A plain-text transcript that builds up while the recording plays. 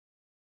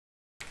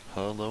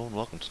Hello and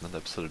welcome to another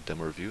episode of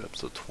Demo Review,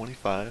 episode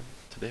 25.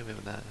 Today we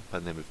have a man by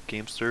the name of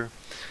Gamester.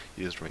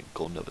 He is ranked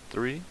Gold Nova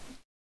 3.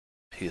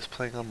 He is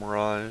playing on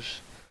Mirage.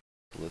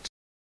 So let's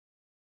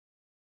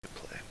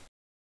play.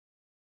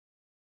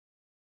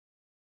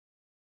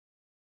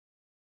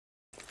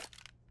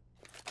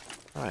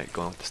 Alright,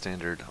 going with the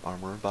standard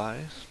armor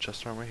buy.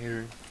 Chest armor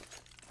here.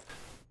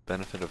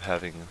 Benefit of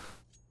having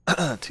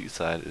two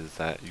side is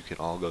that you can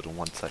all go to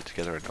one side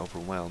together and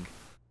overwhelm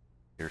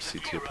your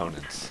CT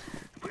opponents.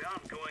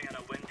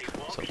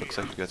 So it looks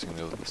like you guys are going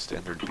to go with the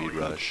standard bead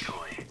rush.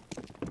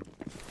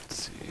 Let's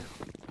see.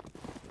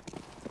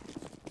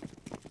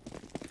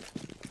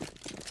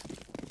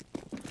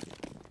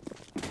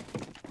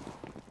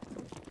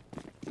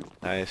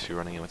 Nice, you're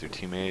running in with your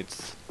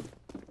teammates.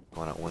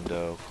 Going out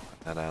window,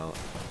 that out.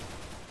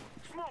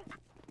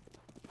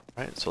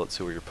 Alright, so let's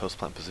see where your post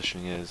plant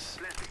positioning is.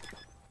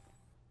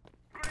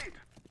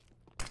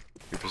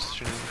 Your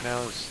positioning now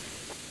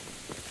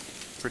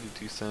is pretty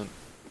decent.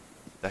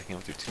 Backing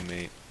up with your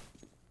teammate.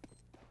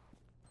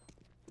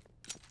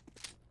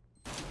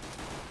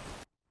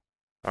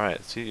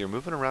 Alright, see, you're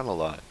moving around a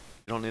lot.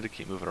 You don't need to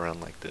keep moving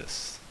around like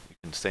this. You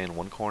can stay in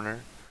one corner,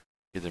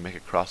 either make a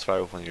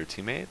crossfire with one of your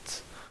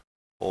teammates,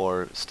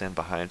 or stand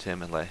behind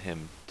him and let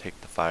him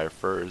take the fire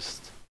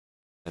first,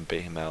 and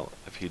bait him out.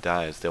 If he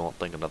dies, they won't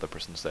think another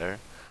person's there.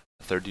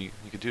 The third you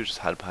could do is just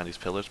hide behind these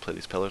pillars, play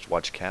these pillars,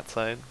 watch cat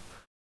side.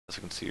 As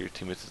you can see, your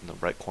teammates is in the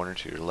right corner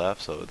to your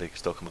left, so they can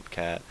still come up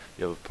cat.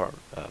 You have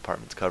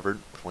apartments covered.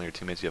 With one of your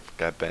teammates, you have a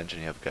guy bench,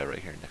 and you have a guy right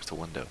here next to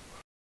window.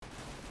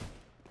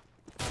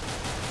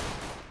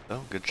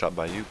 Oh, good shot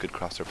by you, good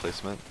crosshair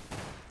placement.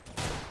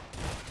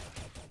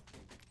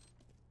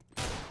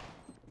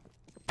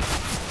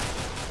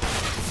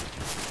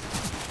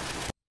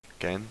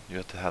 Again, you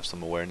have to have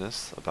some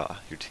awareness about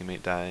your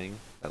teammate dying.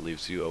 That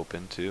leaves you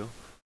open too.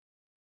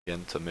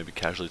 Again, to maybe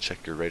casually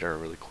check your radar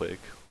really quick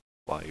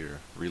while you're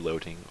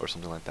reloading or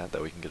something like that,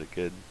 that we can get a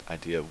good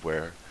idea of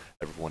where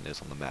everyone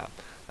is on the map.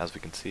 As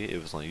we can see,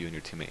 it was only you and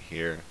your teammate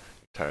here. Your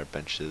entire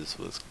benches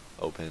was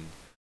open.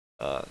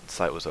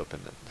 Site was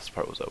open, and this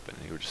part was open,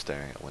 and you were just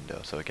staring at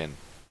window. So again,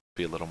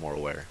 be a little more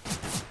aware.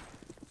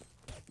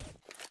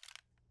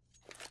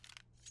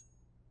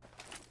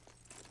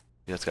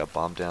 You guys got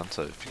bombed down,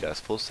 so if you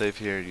guys full save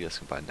here, you guys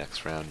can buy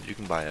next round. You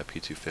can buy a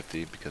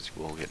P250 because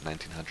you will get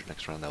 1900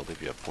 next round. That will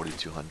leave you at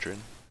 4200.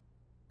 And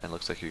it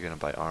looks like you're gonna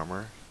buy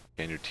armor.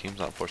 Again, your team's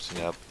not forcing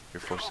up.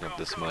 You're forcing up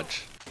this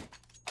much.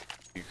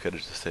 You could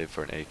have just saved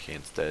for an AK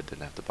instead.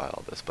 Didn't have to buy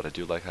all this, but I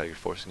do like how you're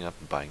forcing up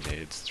and buying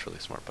nades. It's really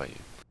smart by you.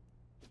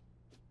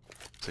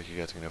 Looks like you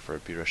guys are going to go for a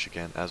beat rush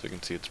again. As we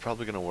can see, it's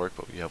probably going to work,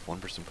 but we have one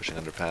person pushing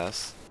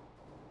underpass.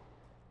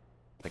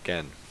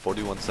 Again,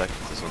 41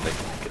 seconds is when they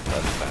can get the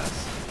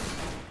underpass.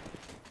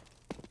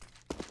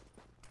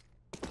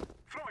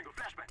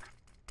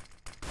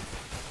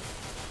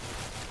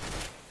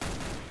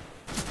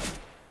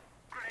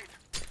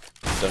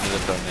 Don't need to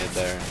throw a nade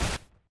there.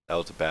 That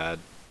was a bad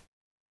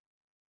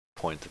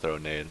point to throw a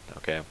nade,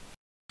 okay?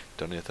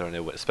 Don't need to throw a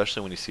nade,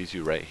 especially when he sees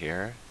you right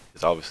here.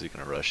 He's obviously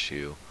going to rush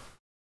you.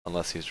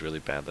 Unless he's really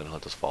bad, then he'll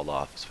just fall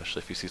off,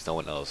 especially if he sees no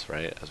one else,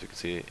 right? As we can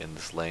see, in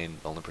this lane,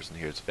 the only person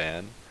here is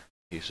Van.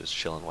 He's just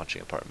chilling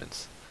watching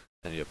apartments.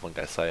 And you have one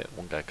guy sight,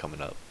 one guy coming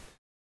up.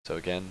 So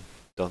again,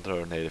 don't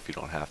throw a nade if you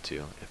don't have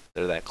to. If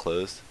they're that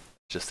close,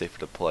 it's just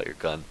safer to pull out your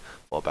gun,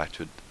 fall back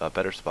to a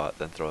better spot,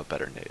 then throw a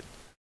better nade.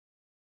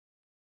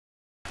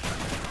 You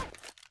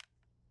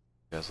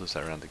guys lose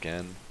that round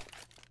again.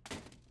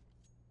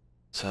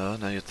 So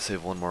now you have to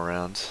save one more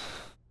round.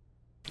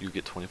 You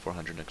get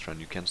 2400 next round.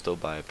 You can still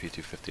buy a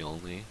P250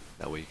 only.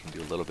 That way you can do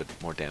a little bit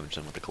more damage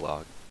than with the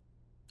Glock.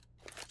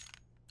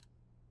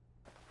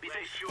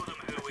 Show them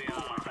who we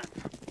are.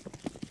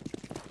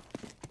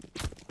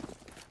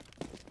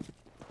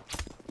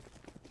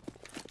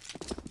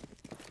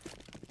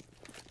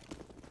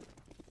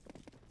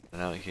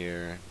 And out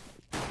here,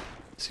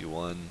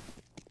 C1.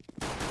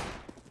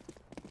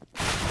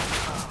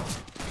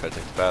 Try to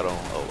take the battle.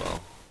 Oh well.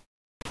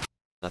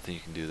 Nothing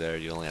you can do there,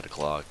 you only had a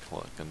Glock.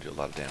 Well, it's gonna do a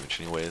lot of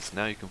damage anyways.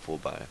 Now you can full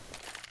buy.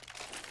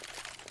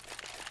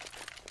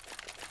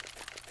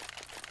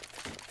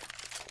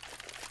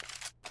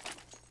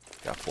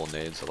 Got full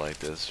nades, I like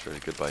this. Very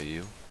good by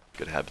you.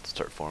 Good habit to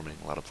start forming.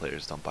 A lot of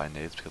players don't buy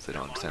nades because they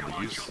don't understand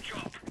the use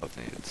of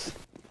nades.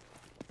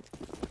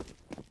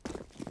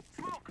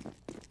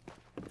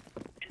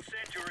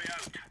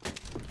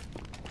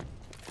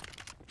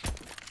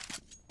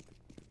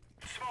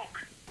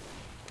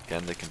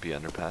 Again, they can be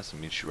underpass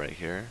and meet you right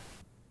here.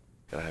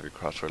 Gotta have your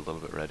crosshair a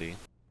little bit ready.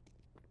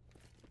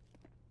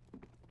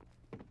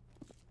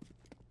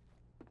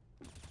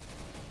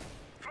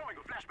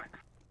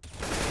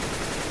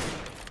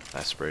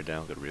 Nice spray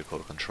down, good recoil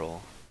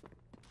control.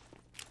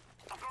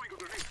 I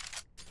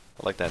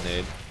like that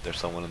nade. There's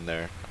someone in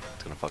there.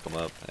 It's gonna fuck them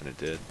up, and it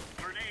did.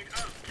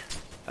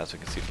 As we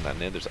can see from that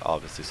nade, there's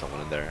obviously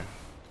someone in there.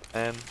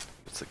 And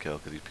it's a kill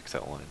because he picks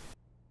that one.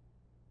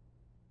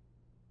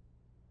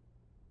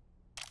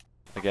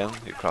 Again,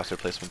 your crosshair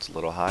placement's a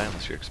little high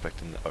unless you're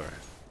expecting, or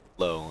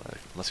low,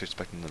 unless you're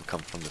expecting them to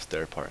come from the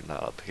stair part and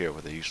not up here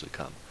where they usually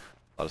come.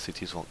 A lot of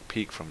CTs won't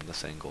peek from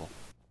this angle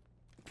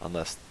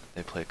unless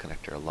they play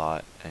connector a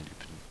lot and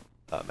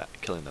you've been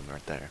killing them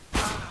right there.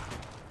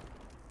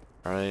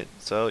 Alright,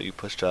 so you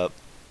pushed up.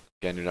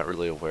 Again, you're not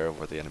really aware of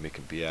where the enemy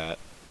can be at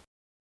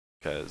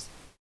because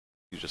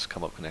you just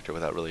come up connector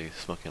without really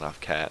smoking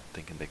off cat,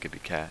 thinking they could be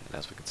cat, and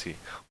as we can see,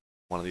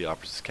 one of the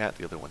operas is cat,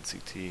 the other one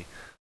CT.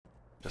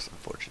 Just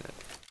unfortunate.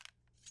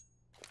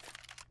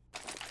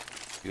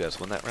 You guys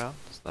win that round.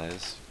 It's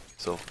nice.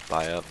 So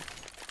buy up.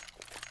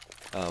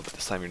 But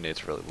this time your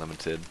nades are really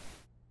limited.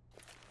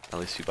 At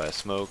least you buy a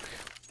smoke.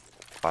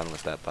 Fine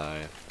with that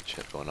buy. What you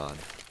have going on.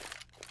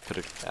 Could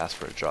have asked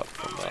for a drop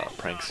from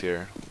pranks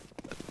here,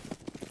 but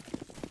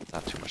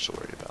not too much to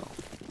worry about.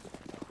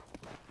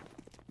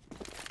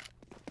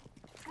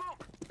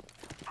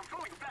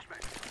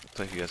 Looks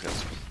like you guys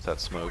got set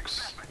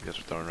smokes. You guys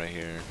are throwing right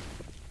here.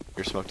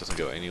 Your smoke doesn't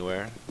go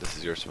anywhere. This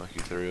is your smoke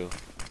you threw.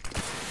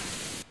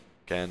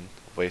 Again,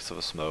 waste of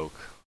a smoke.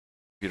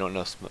 If you don't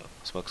know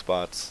smoke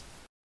spots,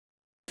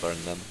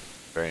 learn them.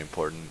 Very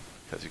important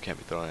because you can't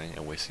be throwing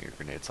and wasting your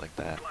grenades like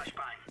that.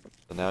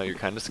 So now you're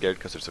kind of scared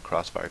because there's a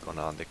crossfire going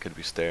on. They could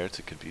be stairs,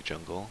 it could be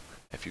jungle.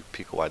 If you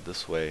peek wide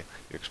this way,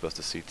 you're exposed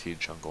to CT,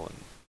 jungle, and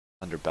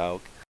under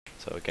Bauk.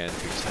 So again,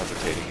 you're just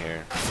hesitating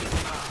here.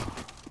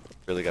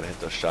 Really gotta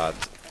hit those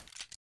shots.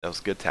 That was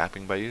good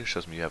tapping by you.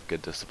 Shows me you have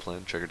good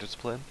discipline, trigger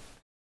discipline.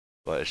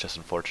 But it's just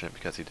unfortunate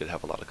because he did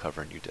have a lot of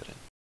cover and you didn't.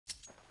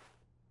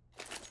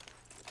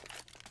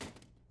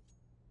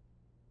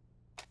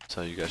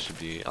 So you guys should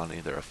be on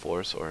either a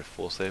force or a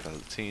full save as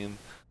a team.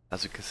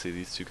 As you can see,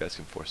 these two guys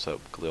can force up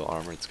Galil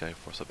armor, this guy can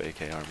force up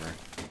AK armor.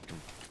 You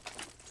can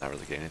not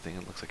really get anything,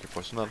 it looks like you're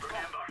forcing them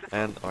up.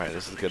 And alright,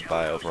 this is a good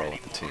buy overall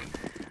with the team.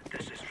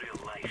 This is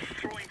real life.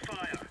 Throwing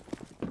fire.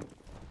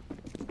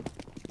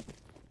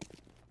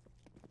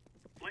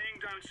 Laying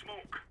down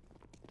smoke.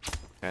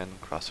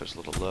 And crosshair's a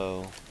little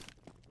low,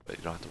 but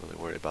you don't have to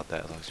really worry about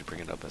that as long as you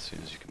bring it up as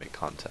soon as you can make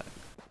contact.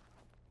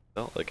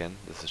 So again,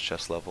 this is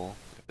chest level.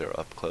 If they're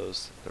up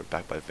close, they're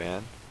back by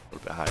Van, a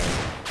little bit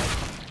higher.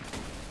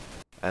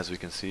 As we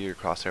can see, your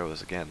crosshair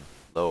was again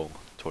low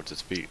towards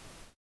his feet.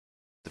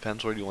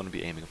 Depends where you want to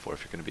be aiming for.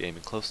 If you're going to be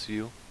aiming close to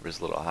you, raise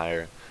a little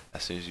higher.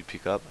 As soon as you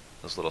peek up,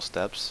 those little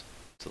steps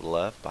to the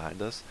left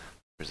behind us,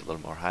 raise a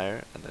little more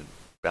higher, and then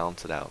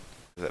balance it out.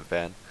 That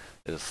Van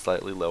is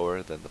slightly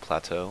lower than the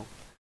plateau,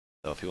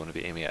 so if you want to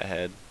be aiming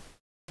ahead,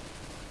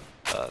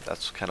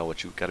 that's kind of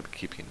what you got to be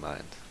keeping in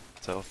mind.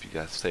 So if you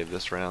guys save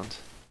this round,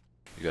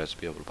 you guys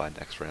will be able to buy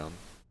next round,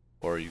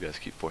 or you guys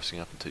keep forcing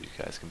up until you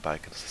guys can buy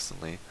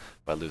consistently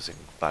by losing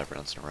 5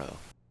 rounds in a row.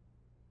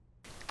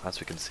 As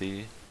we can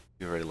see,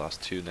 you already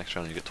lost 2. Next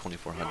round you get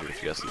 2,400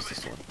 if you guys lose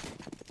this one.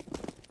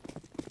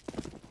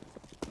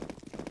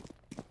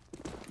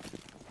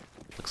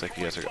 Looks like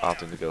you guys are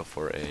opting to go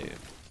for a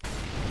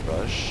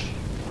rush.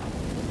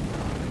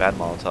 Bad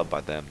Molotov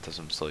by them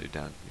doesn't slow you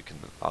down. You can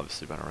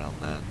obviously run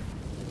around that.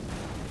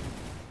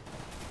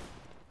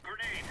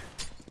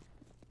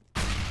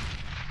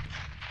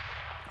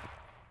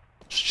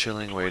 Just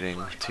chilling, waiting.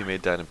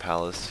 Teammate died in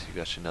Palace. You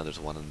guys should know there's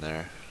one in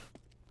there.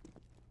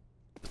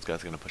 This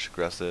guy's gonna push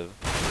aggressive.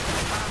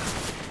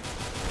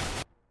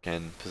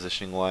 Again,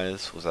 positioning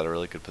wise, was that a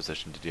really good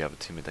position? Did you have a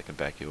teammate that can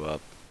back you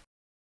up?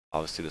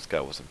 Obviously this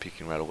guy wasn't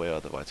peeking right away,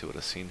 otherwise he would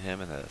have seen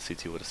him, and the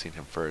CT would have seen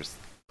him first.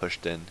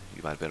 Pushed in,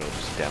 you might have been able to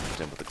just damage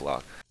him with the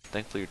Glock.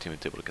 Thankfully your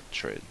teammate's able to get the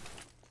trade.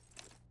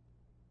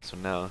 So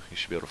now you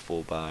should be able to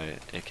full buy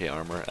AK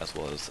armor as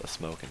well as a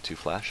smoke and 2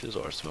 flashes,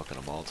 or a smoke and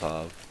a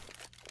Molotov,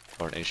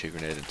 or an HE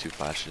grenade and 2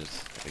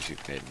 flashes, HE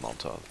grenade and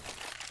Molotov.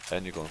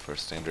 And you're going for a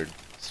standard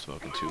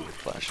smoke and 2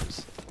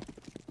 flashes.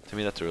 To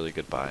me that's a really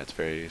good buy, it's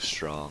very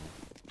strong.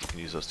 You can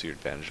use those to your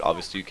advantage.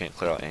 Obviously you can't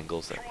clear out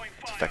angles that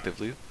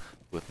effectively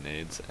with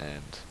nades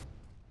and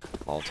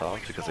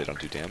Molotovs because they don't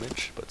do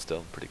damage, but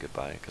still pretty good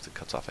buy because it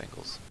cuts off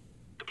angles.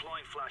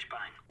 Deploying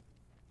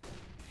flashbang.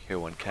 Here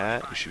one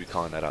cat, you should be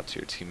calling that out to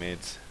your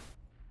teammates.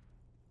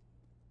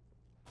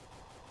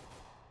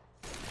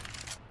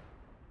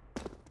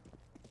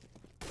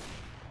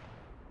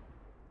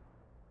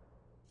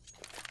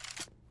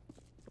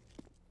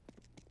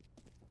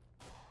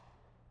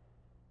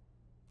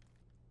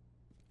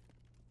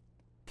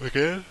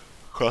 Again,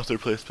 crosshair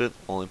placement,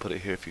 only put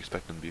it here if you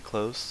expect them to be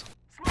close.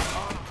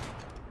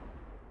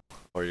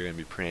 Or you're going to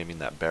be pre-aiming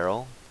that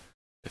barrel.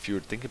 If you were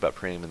thinking about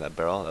pre-aiming that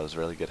barrel, that was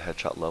really good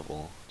headshot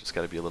level. Just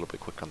got to be a little bit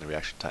quicker on the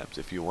reaction times.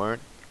 If you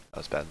weren't, that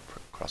was bad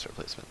crosshair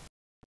placement.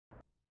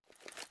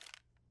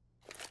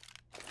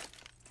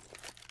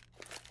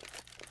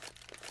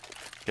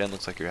 Again,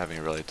 looks like you're having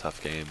a really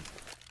tough game.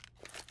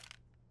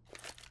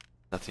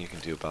 Nothing you can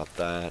do about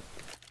that.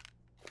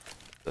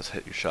 Just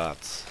hit your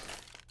shots.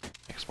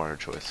 Make smarter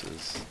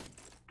choices.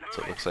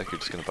 So it looks like you're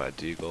just going to buy a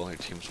deagle. Your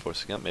team's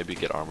forcing up. Maybe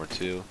get armor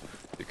too.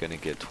 You're going to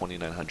get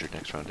 2,900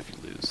 next round if you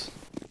lose.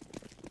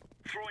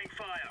 Throwing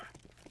fire.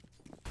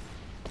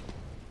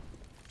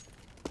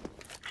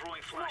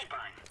 Throwing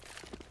flashbang.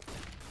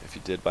 If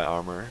you did buy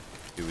armor,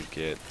 you would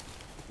get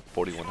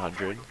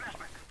 4,100.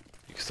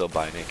 You can still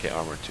buy an AK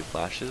armor and 2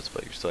 flashes,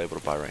 but you're still able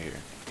to buy right here.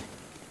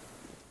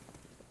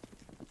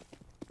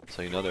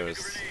 So you know there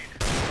was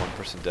 1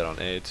 person dead on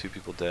A, 2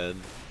 people dead.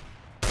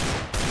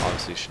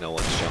 Obviously you should know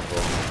one's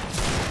jungle.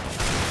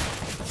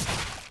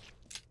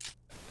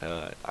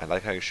 I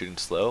like how you're shooting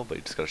slow, but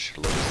you just gotta shoot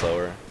a little bit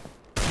slower.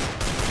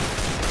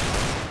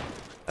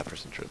 That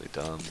person's really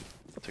dumb.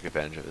 Took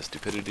advantage of his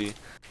stupidity,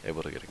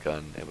 able to get a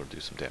gun, able to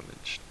do some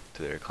damage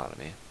to their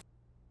economy.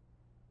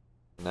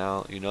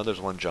 Now, you know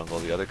there's one jungle,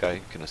 the other guy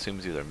you can assume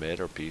is either mid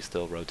or B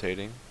still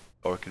rotating,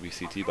 or it could be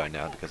CT by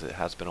now because it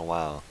has been a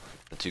while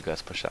since you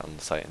guys pushed out on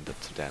the site and did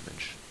some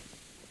damage.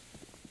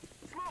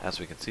 As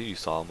we can see, you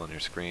saw him on your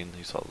screen,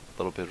 you saw a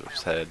little bit of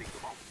his head.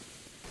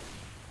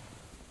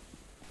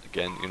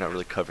 Again, you're not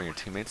really covering your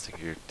teammates, like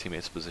your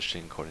teammates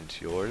positioning according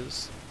to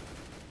yours.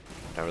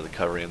 Not really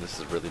covering him, this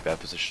is a really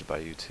bad position by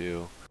you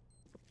too.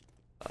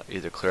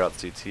 Either clear out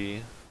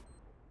CT,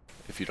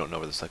 if you don't know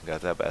where the second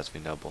guy's at, but as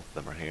we know, both of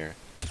them are here.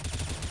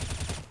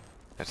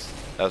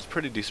 That was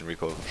pretty decent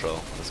recoil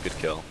control, that's a good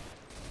kill.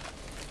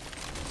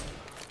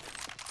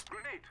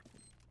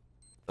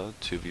 So,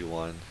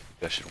 2v1, you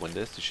guys should win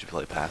this, you should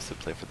play passive,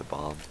 play for the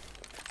bomb.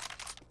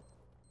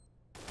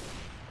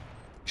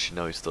 You should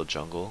know he's still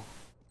jungle.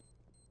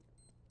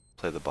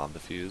 Play the bomb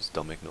defuse,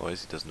 don't make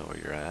noise, he doesn't know where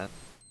you're at.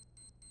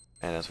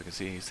 And as we can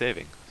see, he's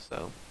saving,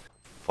 so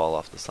fall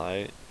off the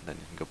site, and then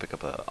you can go pick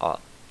up a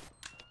op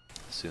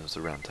as soon as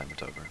the round time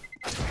is over.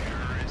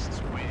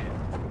 Terrorists win.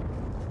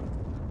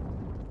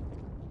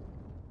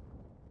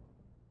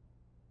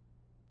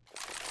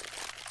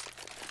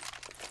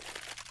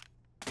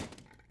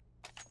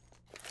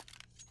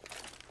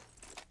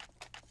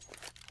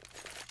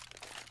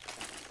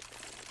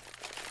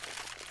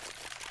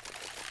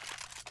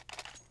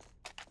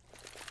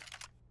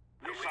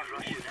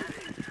 Russian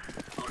heading.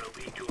 Or are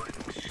we going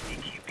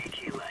sneaky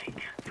beaky like?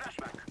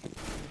 Flashback.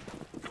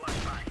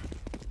 Flashbang.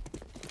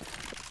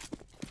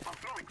 I'm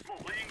throwing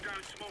smoke. Laying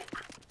down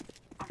smoke.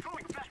 I'm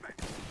throwing flashbang.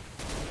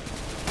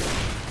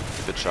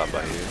 Good shot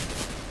by you.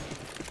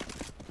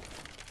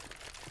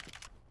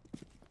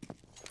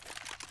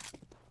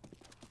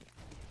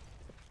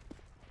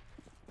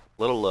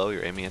 A little low,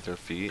 you're aiming at their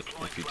feet.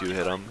 If you do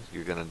hit them,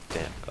 you're gonna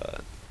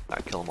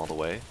not kill them all the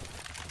way.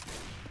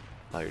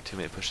 Your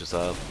teammate pushes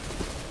up.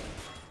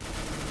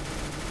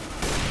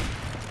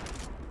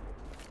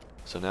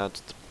 So now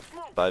it's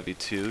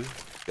 5v2, you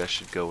guys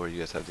should go where you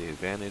guys have the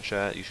advantage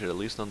at. You should at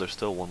least know there's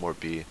still one more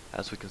B.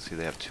 As we can see,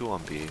 they have 2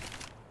 on B.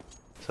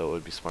 So it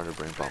would be smarter to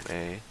bring bomb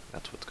A.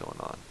 That's what's going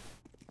on.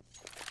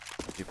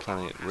 You're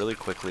planning it really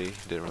quickly. You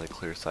didn't really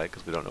clear sight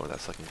because we don't know where that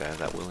second guy is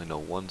at. We only know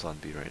one's on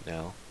B right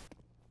now.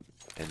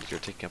 And you're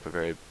taking up a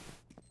very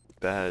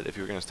bad, if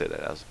you were going to stay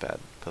that was a bad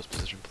post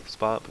position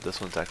spot, but this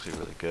one's actually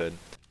really good.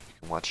 You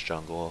can watch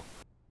jungle.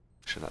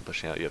 You're not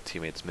pushing out. You have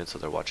teammates mid, so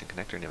they're watching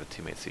connector, and you have a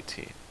teammate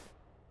CT.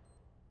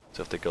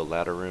 So if they go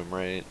ladder room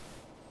right,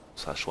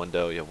 slash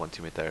window, you have one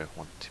teammate there,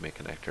 one teammate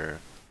connector.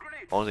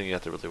 Only thing you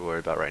have to really worry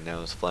about right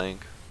now is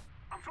flank.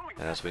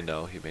 And as we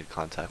know, he made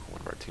contact with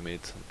one of our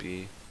teammates on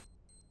B.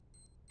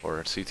 Or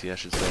CT, I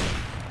should say.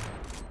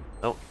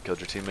 Oh, killed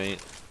your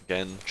teammate.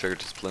 Again, trigger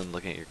discipline,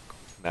 looking at your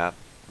map,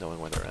 knowing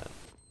where they're at.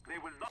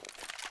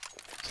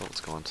 So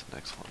let's go on to the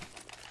next one.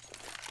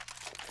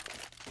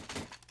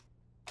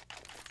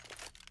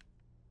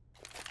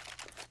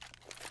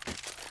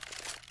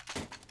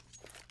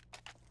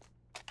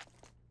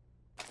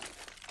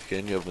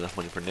 Again, you have enough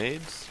money for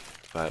nades.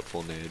 Buy up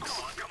full nades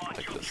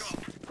like this.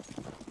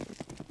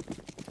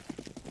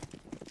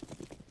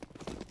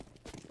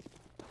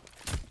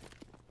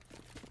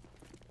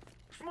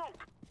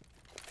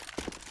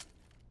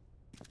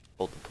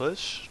 Hold the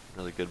push.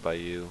 Really good by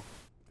you.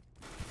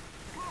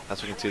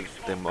 As we can see,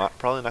 they're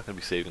probably not going to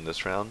be saving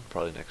this round.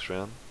 Probably next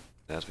round.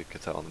 And as we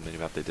can tell on the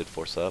minimap, they did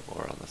force up.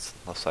 Or on this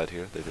left side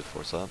here, they did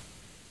force up.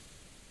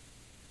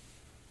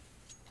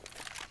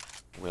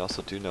 We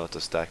also do know it's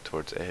a stack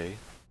towards A,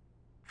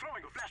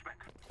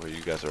 where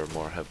you guys are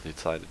more heavily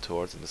sided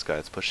towards, and this guy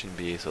is pushing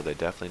B, so they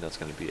definitely know it's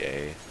going to be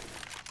A.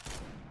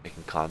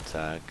 Making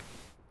contact.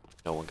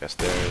 No one got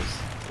stairs.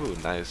 Ooh,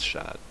 nice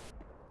shot.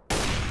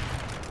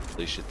 So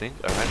you should think,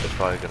 alright, there's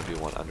probably going to be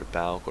one under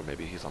Balk, or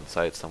maybe he's on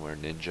site somewhere,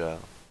 Ninja,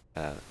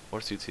 or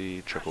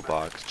CT, triple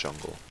box,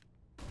 jungle.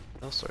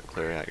 Now start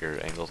clearing out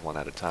your angles one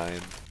at a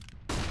time.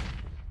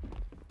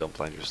 Don't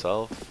blind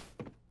yourself.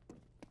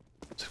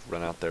 Just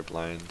run out there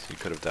blind. You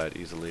could have died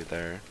easily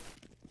there.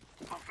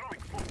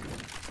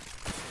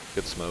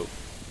 Good smoke.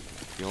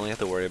 You only have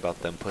to worry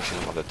about them pushing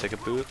him on the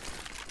ticket booth.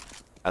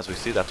 As we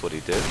see, that's what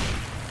he did.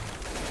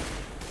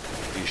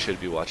 You should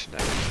be watching that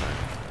next time.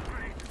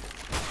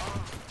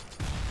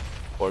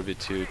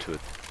 4v2 to a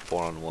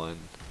 4-on-1.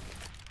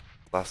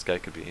 Last guy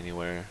could be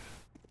anywhere.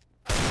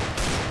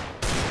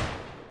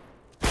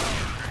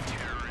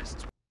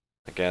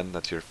 Again,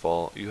 that's your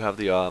fault. You have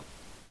the op.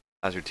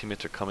 As your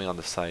teammates are coming on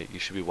the site, you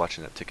should be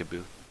watching that ticket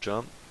booth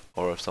jump.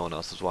 Or if someone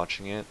else is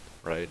watching it,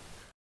 right,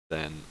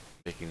 then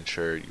making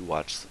sure you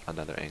watch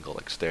another angle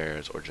like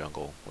stairs or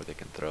jungle where they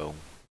can throw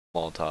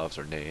Molotovs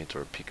or nades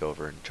or peek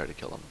over and try to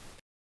kill them.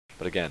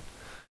 But again,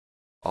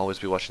 Always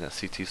be watching that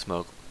CT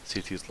smoke.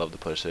 CTs love to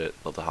push it,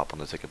 love to hop on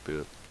the ticket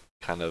booth.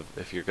 Kind of,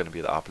 if you're going to be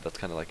the operative, that's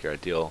kind of like your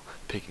ideal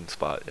picking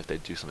spot if they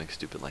do something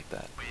stupid like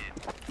that.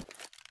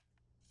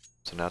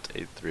 So now it's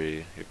 8-3.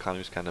 Your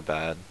economy's kind of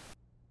bad.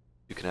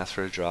 You can ask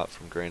for a drop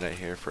from Grey Knight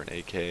here for an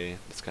AK.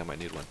 This guy might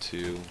need one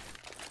too.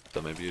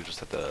 So maybe you just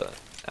have to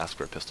ask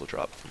for a pistol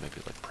drop from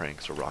maybe like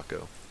Pranks or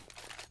Rocco.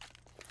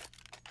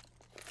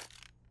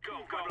 Go,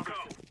 go, go.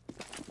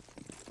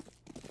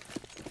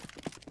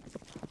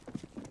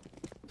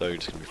 So you're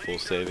just going to be full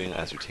saving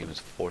as your team is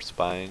force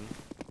buying.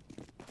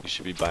 You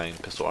should be buying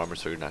pistol armor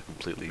so you're not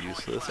completely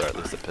useless, or at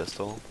least a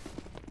pistol.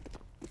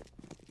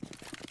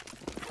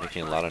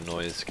 Making a lot of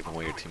noise, giving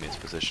away your teammate's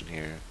position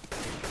here.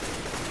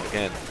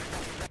 Again,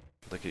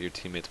 look at your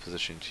teammate's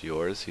position to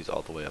yours. He's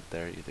all the way up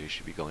there. Either you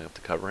should be going up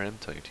to cover him,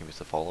 telling your teammates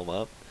to follow him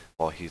up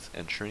while he's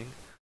entering,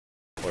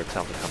 or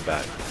tell him to come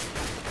back.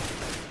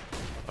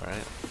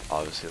 Alright,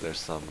 obviously there's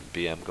some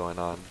BM going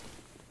on.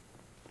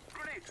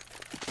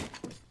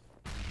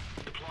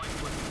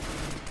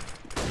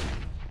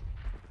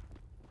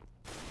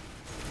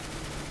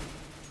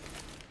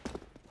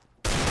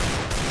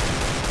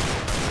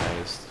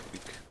 Nice. We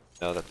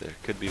know that there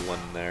could be one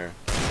in there.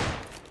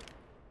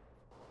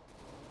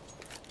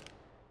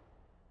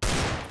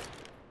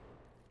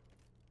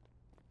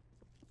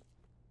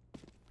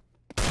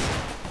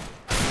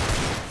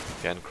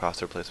 Again,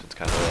 crosshair placement's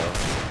kind of low.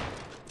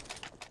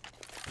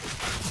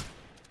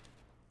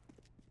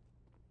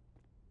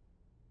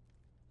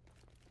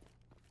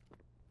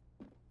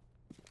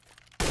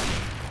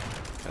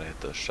 Gotta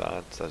hit those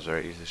shots. That was a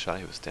very easy shot.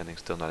 He was standing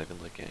still, not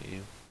even looking at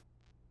you.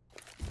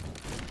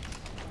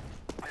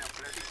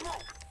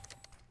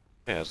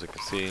 Okay, as we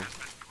can see,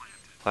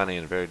 planning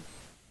in a very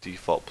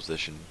default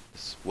position.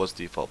 This was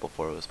default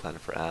before it was planning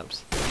for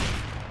abs.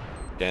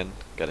 Again,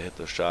 gotta hit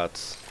those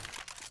shots.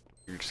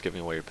 You're just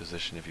giving away your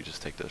position if you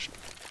just take those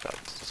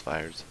shots. Just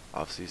fires.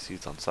 Obviously, you see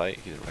it's on site.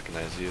 He didn't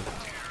recognize you.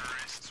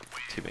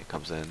 Teammate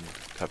comes in,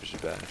 covers you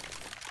back.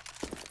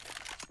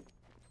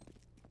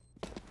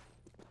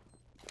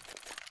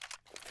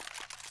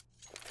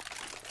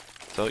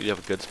 So you have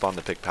a good spawn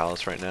to pick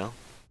Palace right now.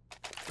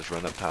 Just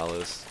run up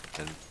Palace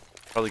and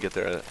probably get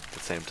there at the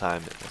same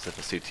time as if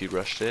a CT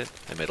rushed it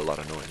and made a lot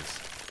of noise.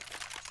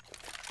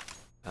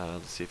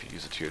 Let's see if you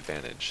use it to your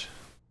advantage.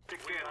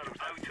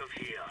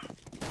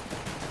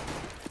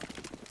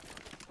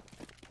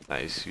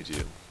 Nice, you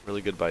do.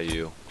 Really good by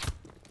you.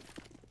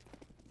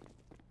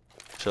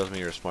 Shows me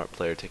you're a smart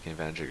player taking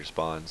advantage of your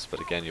spawns, but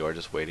again, you are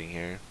just waiting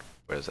here.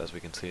 Whereas as we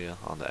can see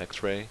on the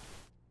X-ray,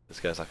 this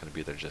guy's not going to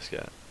be there just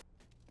yet.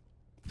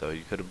 So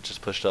you could have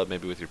just pushed up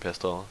maybe with your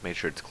pistol, made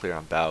sure it's clear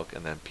on Balk,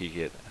 and then peek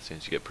it as soon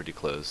as you get pretty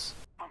close.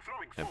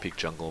 And peek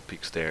jungle,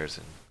 peek stairs,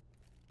 and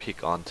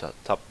peek on top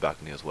of the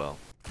balcony as well.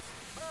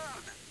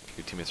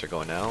 Your teammates are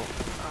going out.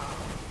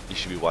 You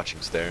should be watching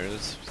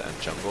stairs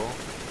and jungle.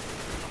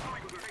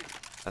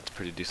 That's a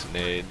pretty decent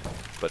nade,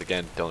 but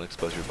again, don't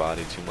expose your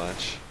body too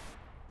much.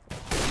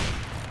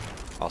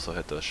 Also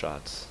hit those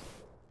shots.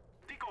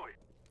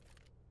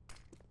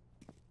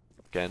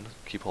 Again,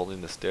 keep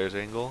holding the stairs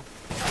angle.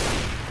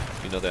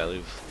 You know that I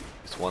leave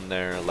at least one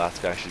there,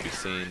 last guy should be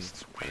seen,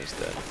 and he's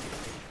dead.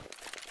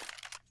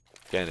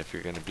 Again, if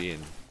you're going to be in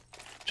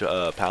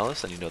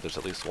Palace and you know there's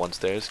at least one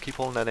stairs, keep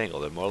holding that angle.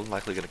 They're more than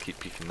likely going to keep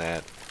peeking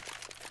that.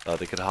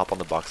 They could hop on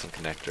the box and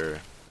connector.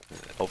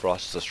 Overall,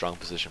 it's just a strong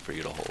position for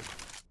you to hold.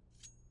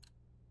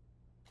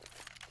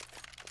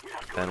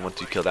 Then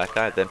once you kill that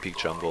guy, then peek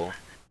jungle.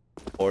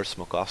 Or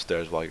smoke off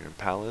stairs while you're in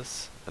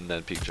Palace, and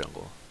then peek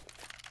jungle.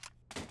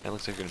 And it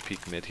looks like you're going to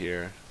peek mid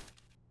here.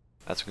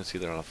 As you can see,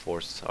 they're on a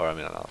force, or I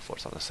mean not a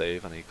force, on a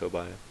save, on an eco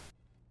buy.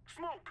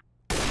 Smoke.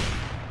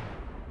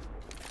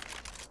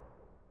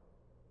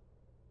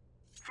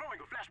 Throwing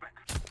a flashback.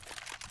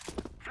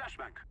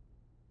 Flashback.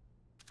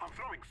 I'm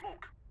throwing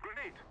smoke.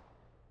 Grenade.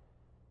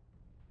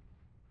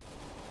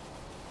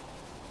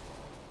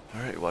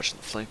 Alright, you're watching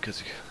the flank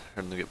because you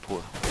heard them get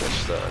pulled.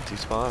 Push the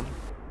T-spawn.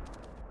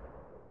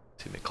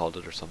 Teammate called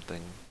it or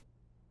something.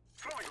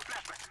 Throwing a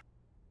flashback.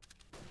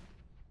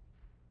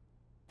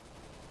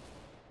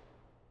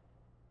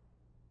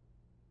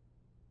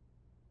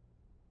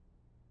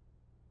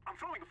 I'm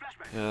throwing a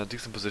flashback. Yeah,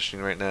 decent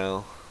positioning right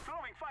now.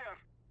 Throwing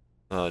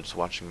fire. Just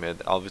watching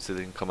mid. Obviously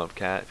they can come up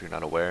cat if you're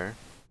not aware.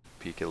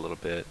 Peek it a little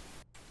bit.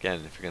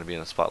 Again, if you're going to be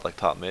in a spot like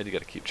top mid, you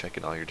got to keep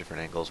checking all your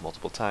different angles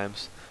multiple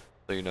times,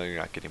 so you know you're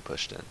not getting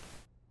pushed in.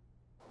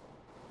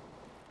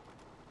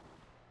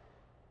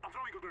 I'm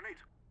throwing a grenade.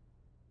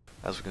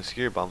 As we can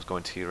see, your bomb's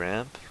going T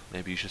ramp.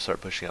 Maybe you should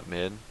start pushing up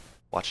mid,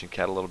 watching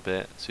cat a little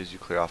bit. As soon as you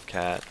clear off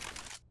cat,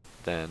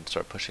 then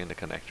start pushing the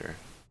connector.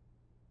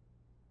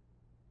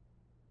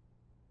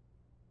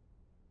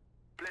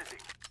 Planting.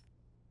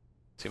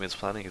 Teammate's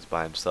planning is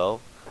by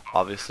himself.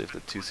 Obviously, if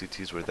the two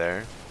CTs were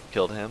there,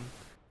 killed him,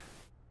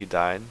 he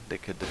died, they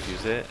could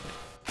defuse it,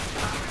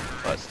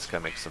 but this guy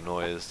makes some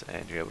noise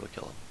and you're able to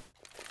kill him.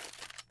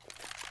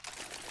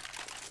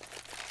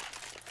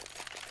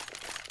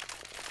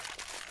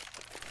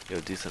 You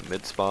have a decent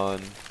mid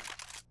spawn.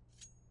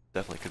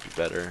 Definitely could be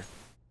better,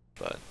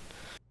 but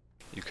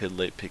You could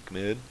late peek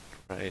mid,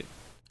 right?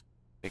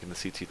 Making the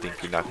CT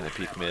think you're not going to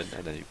peek mid,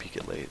 and then you peek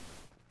it late.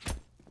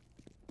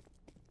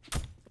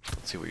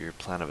 Let's see what your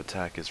plan of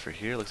attack is for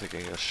here. Looks like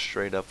you're going to go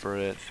straight up for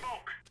it.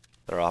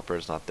 Their opera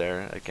is not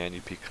there. Again,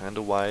 you peek kind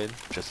of wide,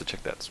 just to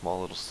check that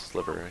small little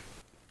sliver.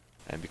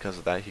 And because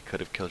of that, he could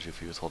have killed you if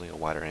he was holding a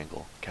wider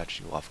angle,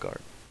 catching you off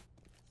guard.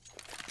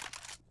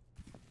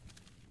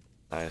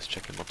 Nice,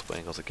 checking multiple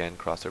angles again,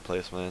 crosshair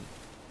placement.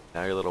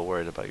 Now you're a little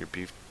worried about your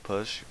B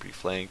push, your B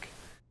flank.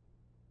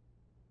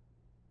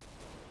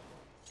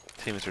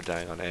 Teammates are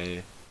dying on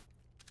A.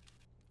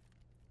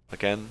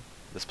 Again,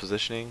 this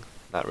positioning,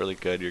 not really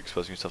good. You're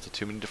exposing yourself to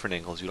too many different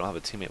angles. You don't have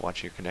a teammate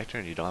watching your connector,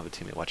 and you don't have a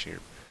teammate watching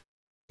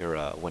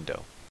your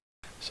window.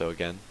 So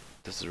again,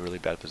 this is a really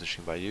bad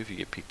positioning by you. If you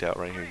get peeked out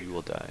right here, you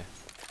will die.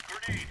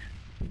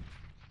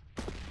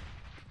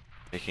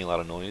 Making a lot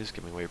of noise,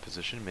 giving away your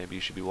position. Maybe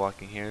you should be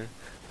walking here,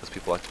 because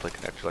people like to play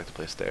connector, like to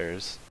play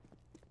stairs,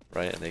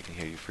 right? And they can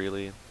hear you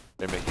freely.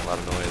 They're making a lot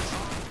of noise.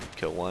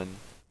 Kill one,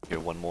 hear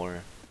one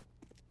more.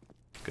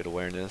 Good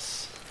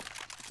awareness.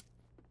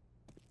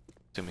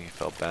 Assuming he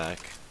fell back.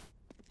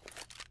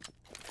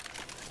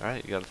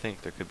 Alright, you gotta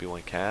think, there could be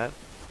one cat.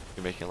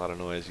 You're making a lot of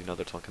noise, you know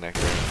there's one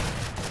connector.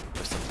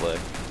 Just a flick.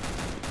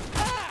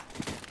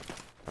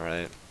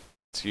 Alright,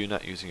 so you're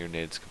not using your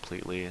nades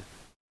completely.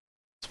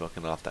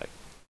 Smoking off that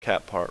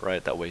cat part,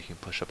 right? That way you can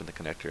push up in the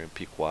connector and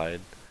peek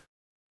wide.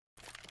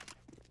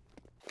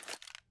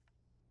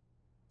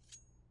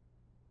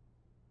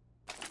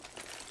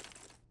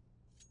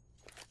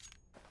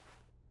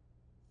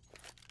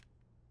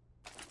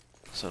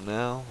 So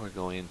now we're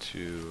going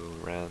to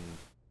round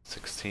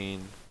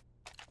 16.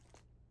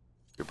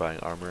 You're buying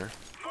armor.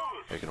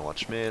 Are you gonna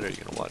watch mid? Are you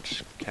gonna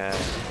watch cat?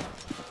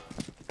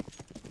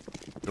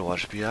 You're gonna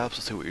watch B ops.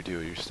 Let's see what you're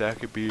doing. You're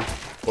stacking B.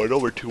 Oh, I know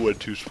we're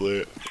 2-1-2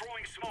 split.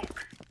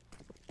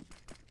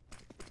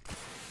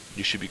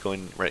 You should be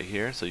going right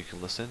here so you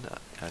can listen.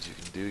 As you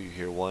can do, you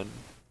hear one,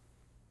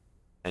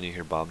 and you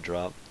hear bomb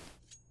drop.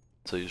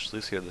 So you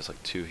usually see there's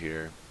like two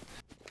here.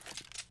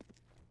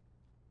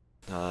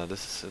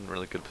 This is in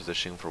really good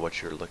position for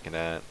what you're looking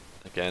at.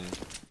 Again,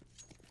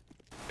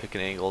 pick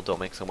an angle, don't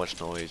make so much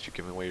noise. You're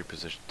giving away your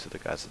position to the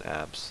guys in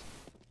abs.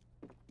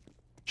 You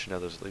should know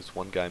there's at least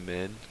one guy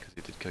mid, because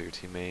he did kill your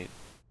teammate.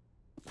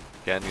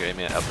 Again, you're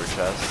aiming at upper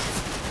chest.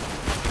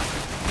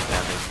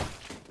 Spamming.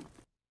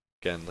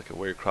 Again, look at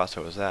where your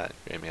crosshair was at.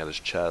 You're aiming at his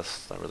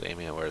chest, not really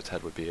aiming at where his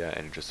head would be at,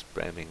 and you're just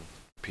spamming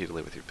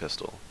repeatedly with your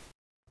pistol.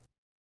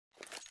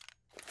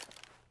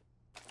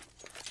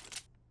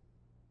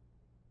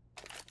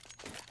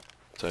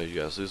 So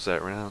you guys lose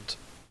that round.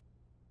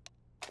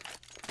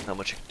 Not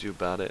much you can do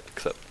about it,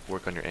 except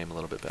work on your aim a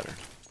little bit better.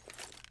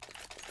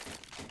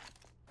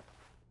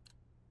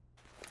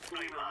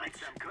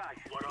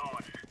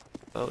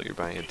 Oh, you're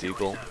buying a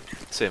deagle,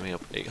 saving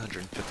up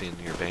 850 in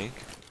your bank.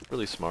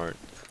 Really smart.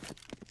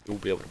 You'll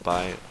be able to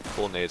buy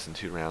full nades in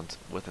 2 rounds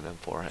with an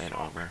M4 and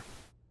armor.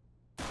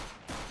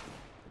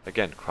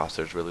 Again,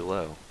 crosshair's really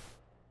low.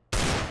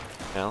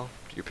 Now,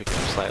 you're picking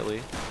up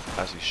slightly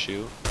as you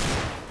shoot.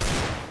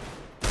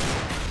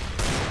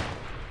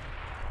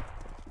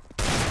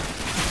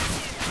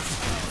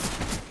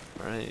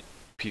 Alright,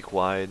 peek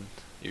wide.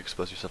 You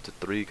expose yourself to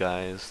 3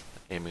 guys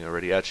aiming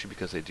already at you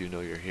because they do know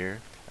you're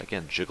here.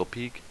 Again, jiggle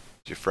peek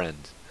is your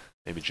friend.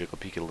 Maybe jiggle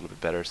peek it a little bit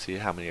better, see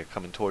how many are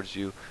coming towards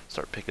you,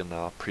 start picking them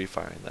off,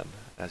 pre-firing them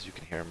as you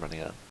can hear them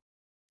running up.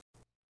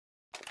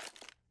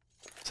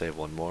 Save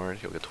one more,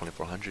 you'll get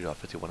 2400, you'll have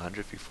 5100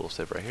 if you full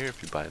save right here.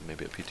 If you buy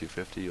maybe a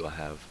P250, you'll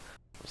have,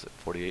 what was it,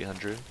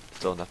 4800?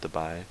 Still enough to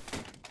buy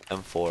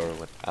M4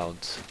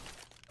 without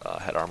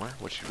head armor,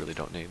 which you really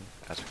don't need.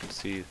 As you can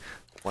see,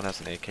 one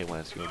has an AK, one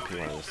has UMP, one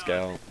has a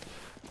scout.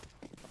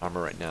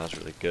 Armor right now is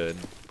really good,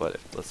 but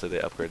if, let's say they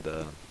upgrade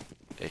the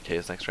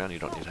AKs next round, you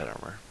don't need head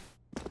armor.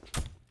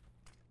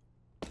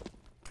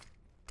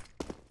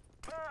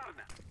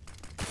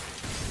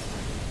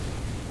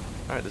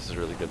 Alright, this is a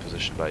really good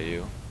position by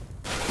you.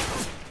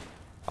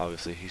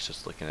 Obviously, he's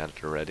just looking at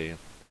it already.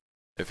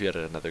 If he had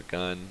another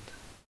gun,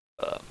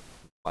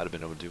 might have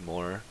been able to do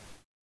more.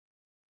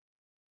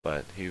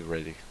 But he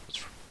was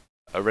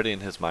already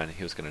in his mind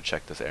he was going to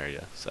check this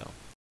area, so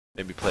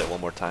maybe play it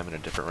one more time in a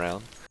different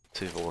round,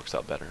 see if it works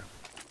out better.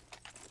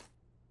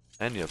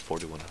 And you have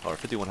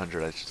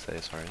 5100 I should say,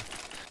 sorry.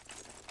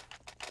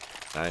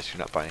 Nice, you're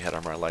not buying head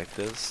armor, I like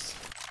this.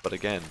 But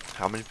again,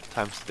 how many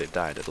times did they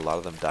die? Did a lot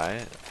of them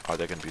die? Are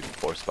they going to be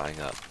forced buying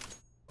up?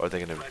 Or are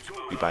they going to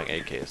be buying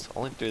AKs?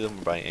 Only 3 of them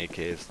were buying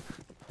AKs.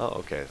 Oh,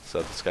 okay,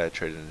 so this guy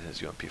traded in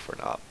his UMP for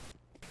an op.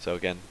 So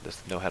again,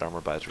 this no head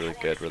armor buy is really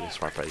good, really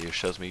smart by you.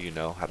 Shows me you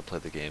know how to play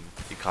the game,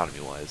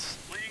 economy-wise.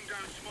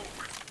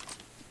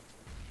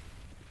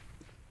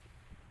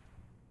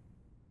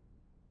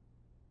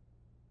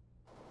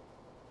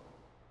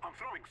 I'm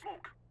throwing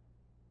smoke.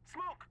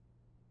 Smoke!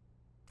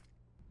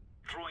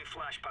 Throwing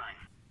flashbang.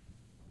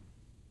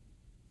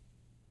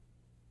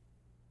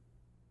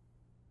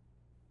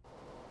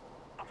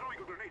 I'm throwing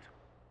a grenade.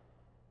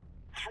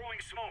 Throwing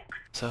smoke.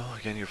 So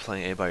again, you're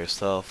playing A by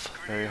yourself,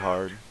 very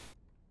hard.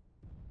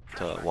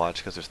 to watch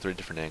because there's 3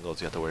 different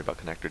angles. You have to worry about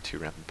connector, 2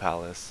 ramp, and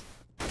palace.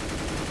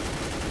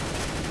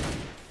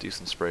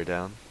 Decent spray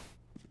down.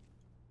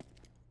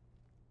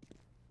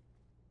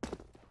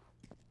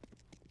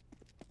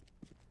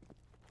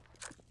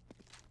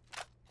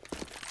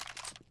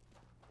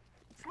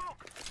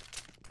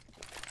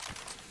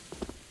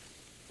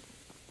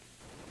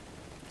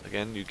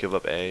 Again, you give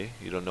up A,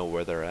 you don't know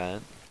where they're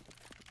at.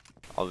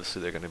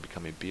 Obviously they're going to be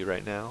coming B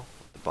right now,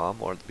 the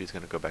bomb, or the B is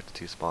going to go back to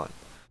T spawn.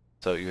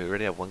 So you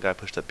already have one guy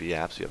pushed up B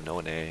apps, you have no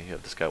one A, you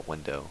have this guy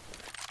window.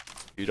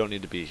 You don't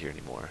need to be here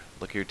anymore.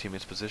 Look at your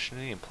teammate's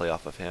positioning and play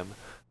off of him.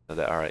 Know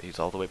that, alright, he's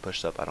all the way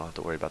pushed up, I don't have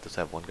to worry about this,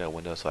 I have one guy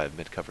window, so I have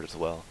mid covered as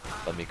well.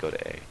 Let me go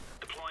to A.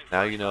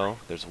 Now you know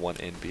there's one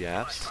in B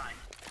apps.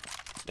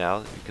 Now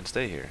you can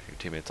stay here. Your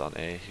teammate's on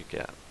A, you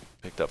get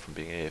picked up from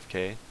being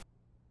AFK.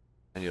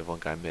 And you have one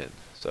guy mid.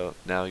 So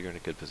now you're in a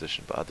good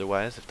position. But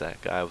otherwise, if that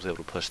guy was able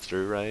to push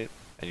through right,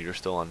 and you're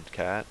still on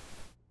cat,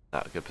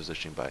 not a good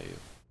positioning by you.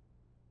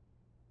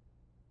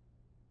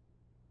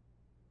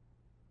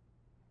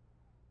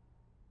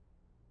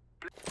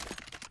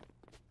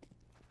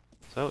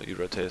 So you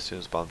rotate as soon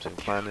as bomb's being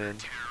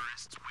planted.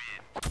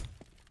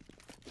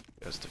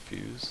 Guys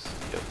defuse.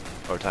 Yep.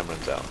 Or time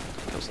runs out.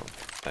 Kills them.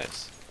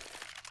 Nice.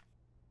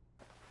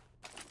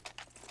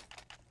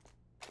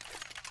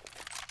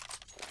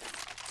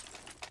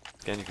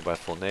 Again, you can buy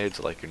full nades,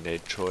 I like your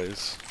nade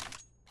choice.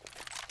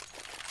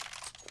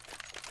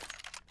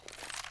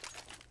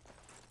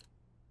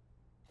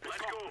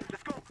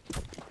 Let's go.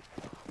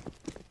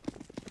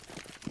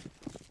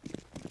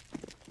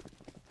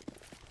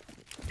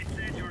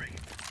 Incendiary.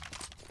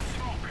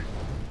 Smoke.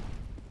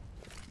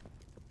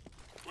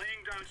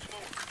 Laying down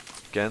smoke.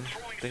 Again,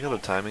 think of the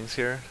timings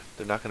here.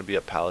 They're not going to be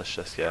at palace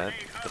just yet.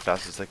 The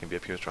fastest they can be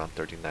up here is around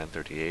 39,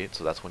 38,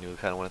 so that's when you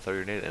kind of want to throw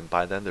your nade, and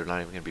by then they're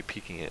not even going to be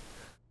peeking it.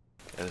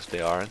 And if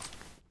they are,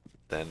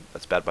 then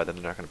that's bad by them,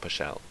 they're not going to push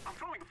out.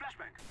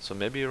 So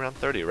maybe around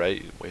 30, right?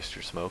 You waste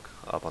your smoke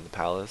up on the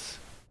palace,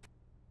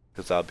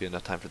 because that'll be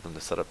enough time for them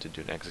to set up to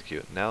do an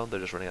execute. Now they're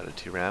just running out of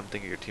T-Ram.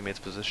 Think of your teammates'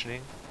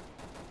 positioning.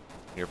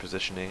 Your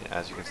positioning,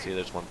 as you can see,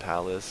 there's one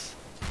palace.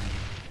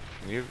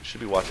 And you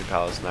should be watching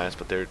palace nice,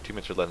 but their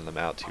teammates are letting them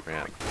out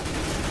T-Ram.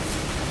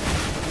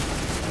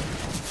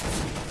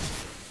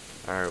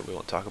 Alright, we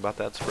won't talk about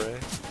that spray.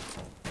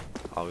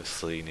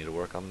 Obviously, you need to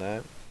work on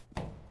that.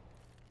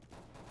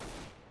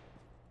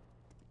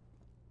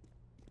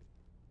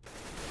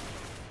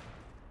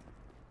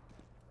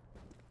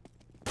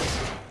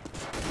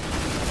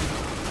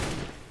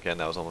 Again,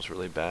 that was almost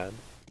really bad.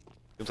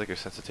 Seems like your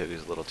sensitivity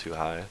is a little too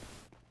high.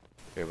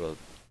 You're able to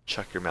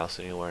chuck your mouse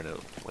anywhere and it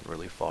went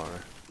really far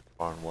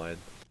and wide.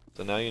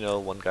 So now you know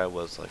one guy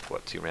was like,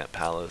 what, T-Ramp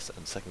Palace,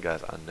 and second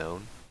guy's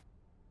unknown.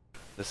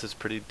 This is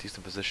pretty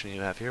decent position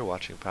you have here,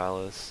 watching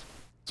Palace.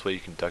 This way you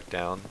can duck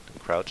down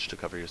and crouch to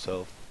cover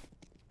yourself.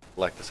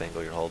 Like this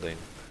angle you're holding.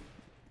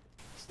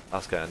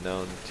 Last guy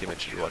unknown, teammate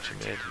should be watching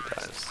mid, he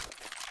dies.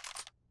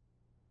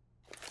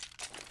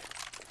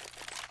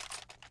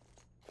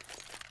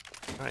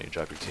 Alright, you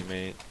drop your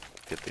teammate,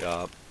 get the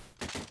op.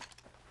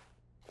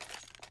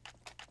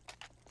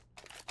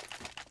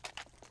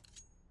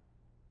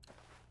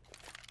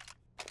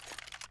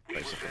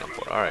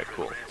 Alright,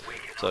 cool.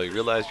 So you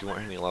realize you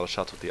weren't hitting a lot of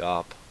shots with the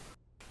op,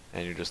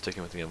 and you're just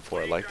sticking with the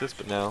M4. I like this,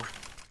 but now,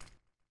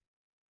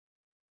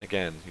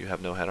 again, you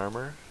have no head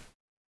armor,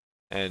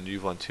 and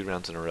you've won 2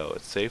 rounds in a row.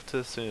 It's safe to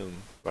assume,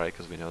 right,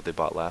 because we know they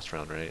bought last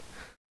round, right,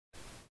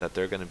 that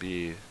they're going to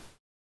be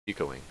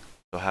ecoing.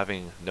 So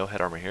having no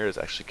head armor here is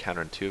actually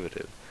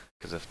counterintuitive,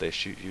 because if they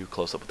shoot you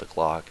close up with a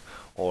Glock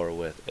or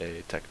with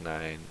a Tech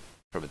 9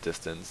 from a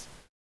distance,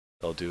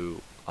 they'll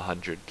do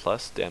 100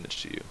 plus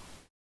damage to you.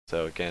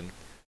 So again,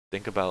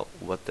 think about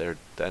what the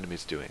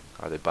enemy's doing.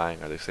 Are they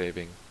buying? Are they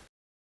saving?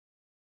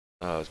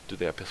 Do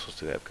they have pistols?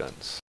 Do they have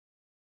guns?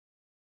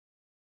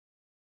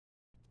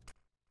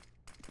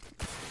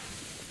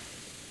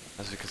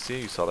 As you can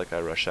see, you saw that guy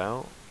rush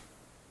out.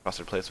 Cross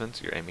their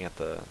placements, you're aiming at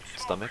the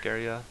stomach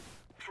area.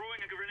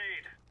 Throwing a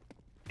grenade.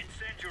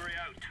 Incendiary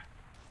out.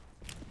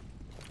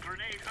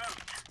 Grenade out.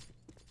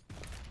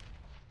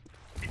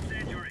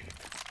 Incendiary.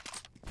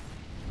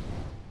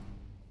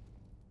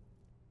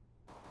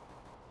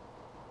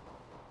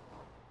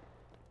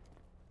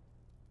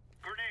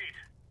 Grenade.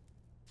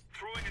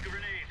 Throwing a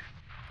grenade.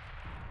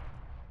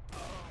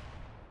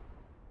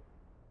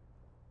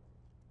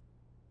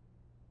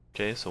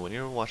 Okay, so when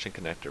you're watching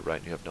connector, right,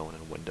 and you have no one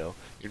in a window,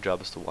 your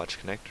job is to watch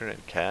connector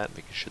and cat,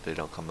 making sure they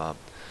don't come up.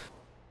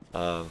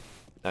 Now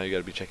you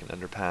gotta be checking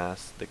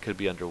underpass. They could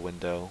be under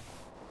window.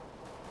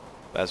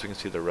 But as we can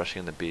see, they're rushing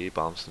in the B.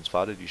 Bomb's been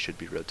spotted. You should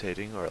be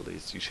rotating, or at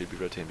least you should be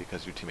rotating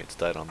because your teammates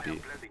died on B.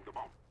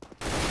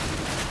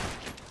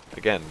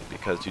 Again,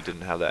 because you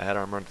didn't have that head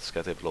armor, this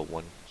guy's able to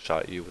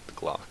one-shot you with the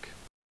Glock.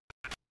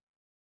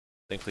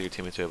 Thankfully, your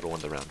teammates are able to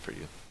win the round for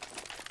you.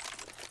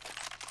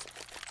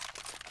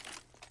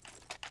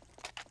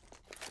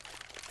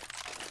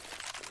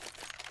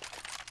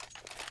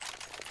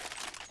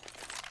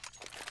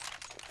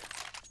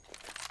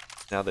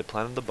 Now they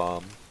planted the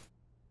bomb.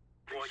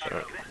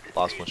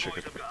 lost one streak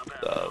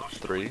of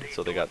 3,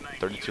 so they got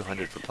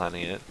 3,200 for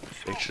planning it.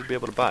 They should be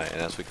able to buy,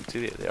 and as we can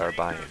see, they are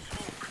buying.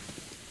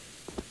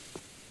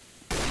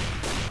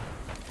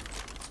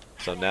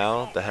 So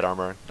now, the head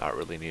armor, not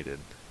really needed.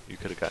 You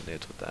could have got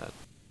nades with that.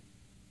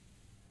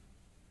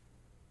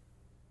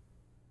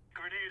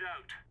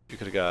 You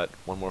could have got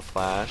one more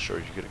flash, or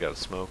you could have got a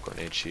smoke or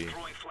an HE.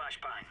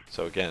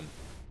 So again,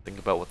 think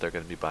about what they're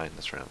going to be buying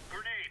this round.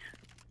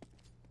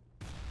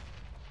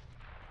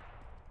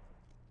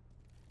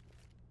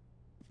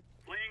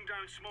 Laying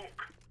down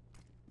smoke.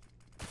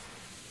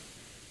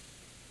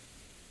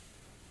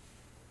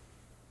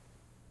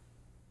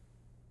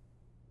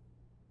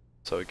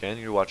 So again,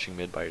 you're watching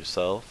mid by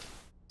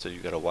yourself, so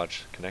you gotta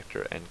watch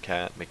connector and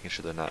cat, making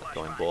sure they're not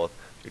going both.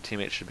 Your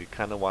teammates should be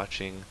kind of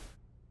watching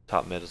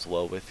top mid as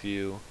well with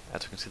you.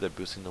 As you can see, they're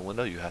boosting the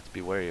window. You have to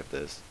be wary of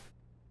this.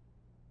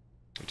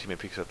 Your teammate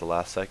peeks at the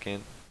last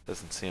second,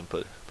 doesn't see him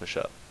push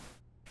up.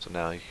 So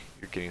now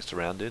you're getting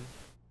surrounded.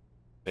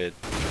 Mid,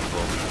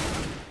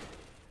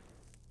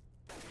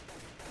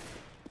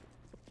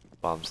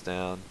 bombs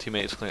down.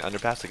 Teammate is clearing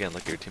underpass. Again,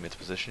 look at your teammate's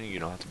positioning. You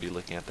don't have to be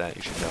looking at that.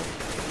 You should know.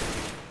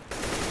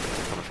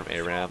 Coming from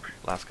A ramp.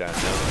 Last guy, no.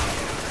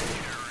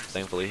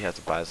 Thankfully, he has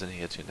a bison. He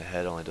hits you in the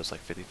head. Only does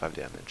like 55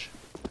 damage.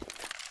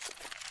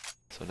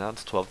 So now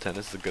it's 12-10.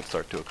 This is a good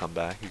start to a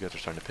comeback. You guys are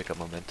starting to pick up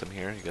momentum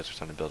here. You guys are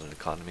starting to build an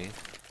economy.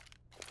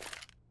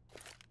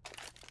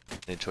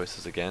 Any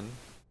choices again?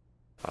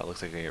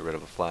 Looks like you're going to get rid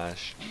of a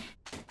flash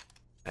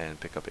and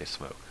pick up a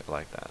smoke. I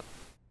like that.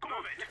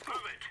 Move it,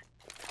 move it.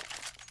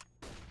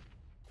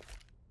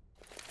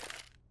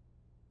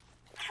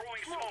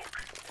 Throwing smoke.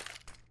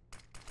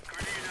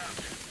 Grenade out.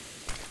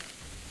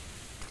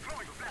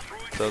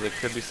 So they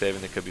could be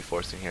saving, they could be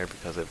forcing here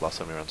because they've lost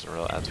so many rounds in a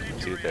row. As you can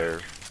see,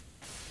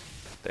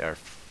 they are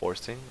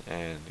forcing,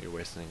 and you're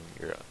wasting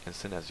your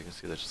instant. As you can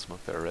see, there's a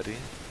smoke there already.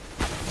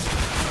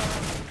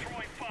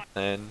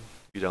 And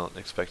you don't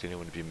expect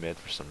anyone to be mid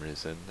for some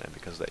reason, and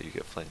because of that you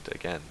get flanked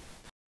again.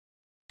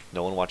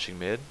 No one watching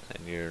mid,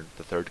 and you're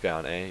the third guy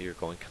on A, you're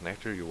going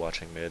connector, you're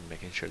watching mid,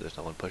 making sure there's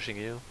no one pushing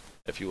you.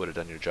 If you would have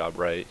done your job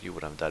right, you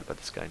would have died by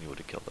this guy and you would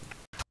have killed him.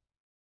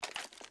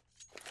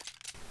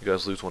 You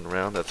guys lose one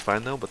round, that's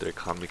fine though, but their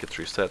economy gets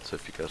reset, so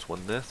if you guys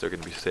win this, they're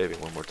going to be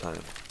saving one more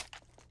time.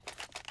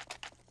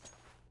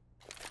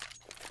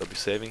 They'll be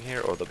saving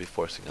here, or they'll be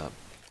forcing up,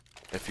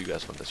 if you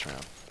guys win this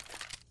round.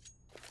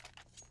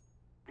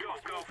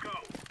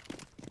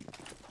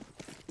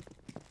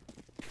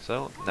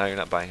 So, now you're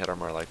not buying head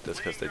armor like this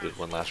because they did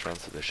win last round,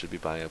 so they should be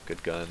buying up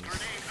good guns.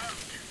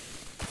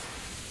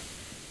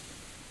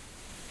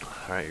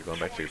 Alright, you're going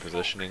back to your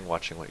positioning,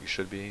 watching what you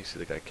should be. You see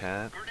the guy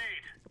cat.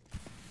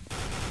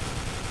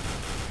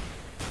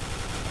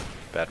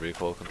 Bad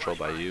recoil control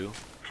by you,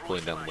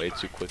 pulling down way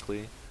too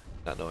quickly,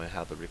 not knowing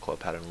how the recoil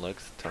pattern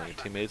looks, telling your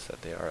teammates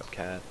that they are up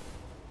cat.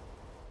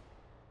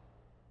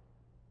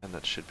 And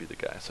that should be the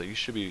guy. So you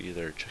should be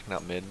either checking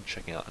out mid,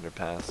 checking out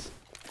underpass,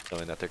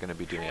 knowing that they're going to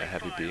be doing a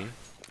heavy B,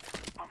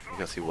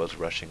 because he was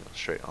rushing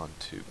straight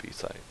onto B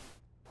site.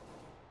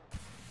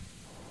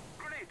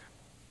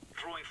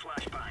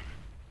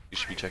 You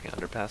should be checking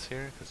underpass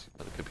here, because you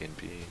know they could be in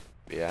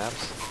B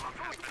abs.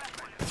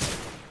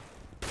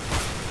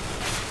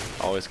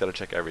 Always got to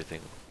check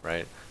everything,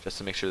 right? Just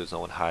to make sure there's no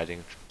one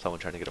hiding,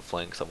 someone trying to get a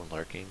flank, someone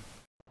lurking.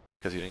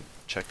 Because you didn't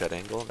check that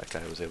angle, that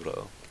guy was able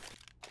to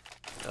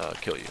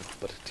kill you.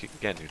 But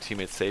again, your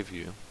teammates save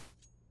you,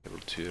 able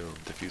to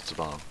defuse the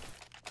bomb.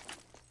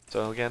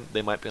 So again,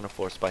 they might be on a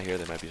force buy here,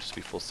 they might just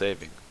be full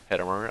saving.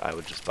 Head armor, I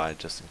would just buy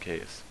just in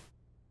case.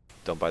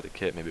 Don't buy the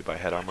kit, maybe buy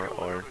head armor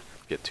or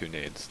get 2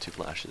 nades, 2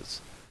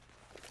 flashes.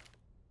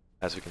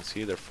 As we can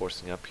see, they're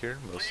forcing up here,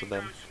 most of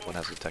them. One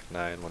has a Tech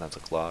 9, one has a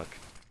Glock.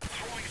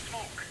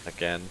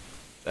 Again,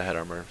 the head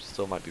armor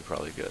still might be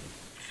probably good.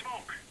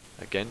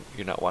 Again,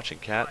 you're not watching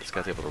cat, this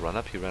guy's able to run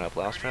up, he ran up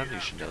last round, you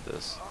should know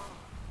this.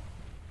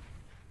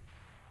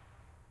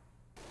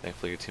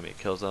 Thankfully your teammate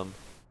kills him.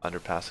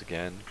 Underpass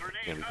again.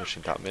 You're gonna be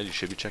pushing top mid. You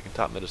should be checking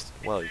top mid as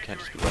well. You can't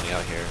just be running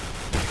out here.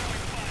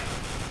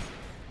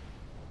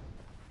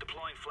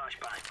 Deploying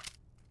flashbang.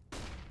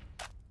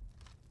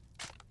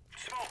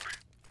 Smoke.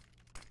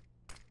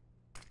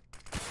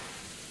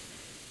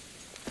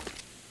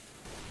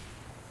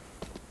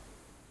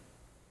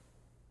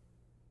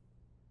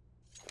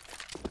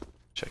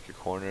 Check your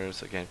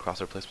corners. Again,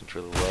 crosshair placement's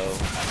really low. You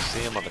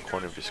see him on the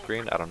corner of your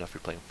screen. I don't know if you're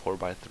playing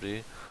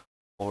 4x3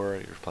 or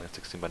you're playing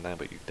 16x9,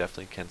 but you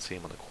definitely can see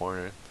him on the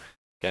corner.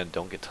 Again,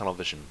 don't get tunnel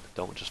vision.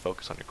 Don't just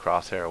focus on your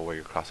crosshair or where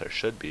your crosshair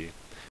should be.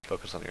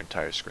 Focus on your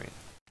entire screen.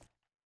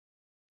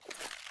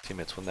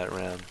 Teammates win that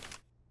round.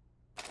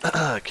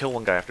 Kill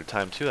one guy after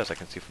time too, as I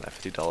can see from that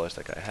 $50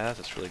 that guy has.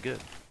 It's really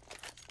good.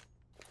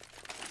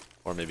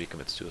 Or maybe he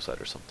commits suicide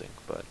or something,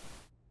 but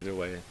either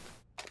way,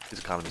 his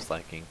economy's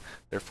liking.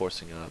 They're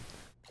forcing up.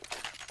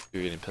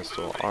 You're getting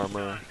pistol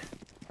armor.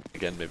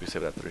 Again, maybe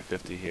save that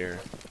 350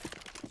 here.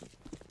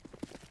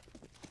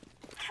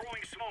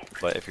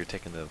 But if you're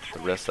taking the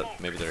risk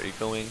that maybe they're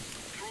ecoing,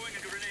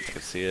 you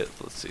can see it.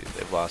 Let's see,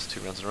 they've lost 2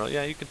 rounds in a row.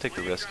 Yeah, you can take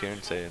the risk here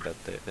and say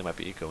that they might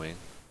be ecoing.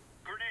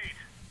 Grenade.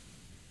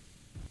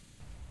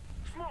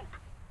 Smoke.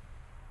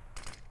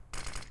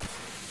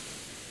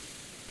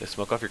 They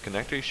smoke off your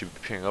connector, you should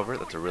be peering over it.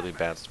 That's a really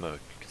bad smoke.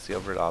 You can see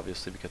over it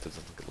obviously because it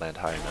doesn't land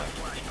high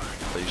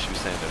enough. So you should be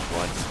saying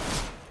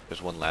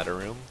there's one ladder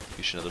room.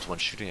 You should know there's one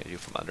shooting at you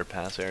from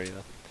underpass area.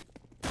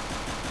 You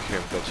hear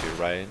him go to your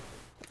right.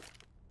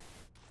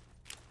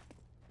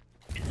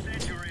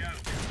 Incendiary out.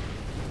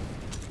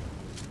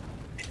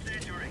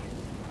 Incendiary.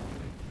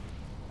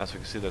 As we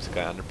can see, there's a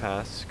guy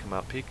underpass. Come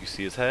out peek, you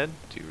see his head.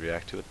 Do you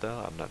react to it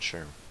though? I'm not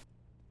sure.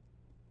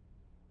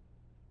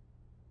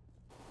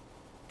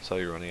 So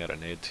you're running out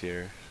of nades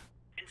here.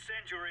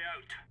 Incendiary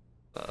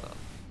out.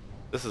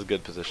 This is a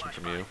good position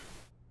from you,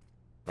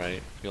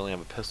 right? You only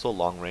have a pistol,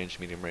 long range,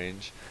 medium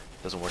range.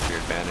 Doesn't work to your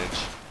advantage.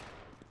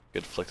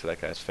 Good flick to that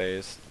guy's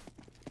face.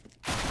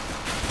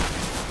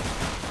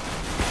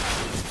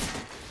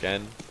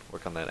 Again,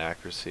 work on that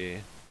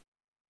accuracy.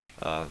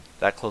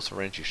 That close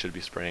range, you should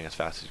be spraying as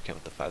fast as you can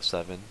with the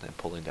 5.7 and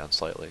pulling down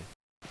slightly.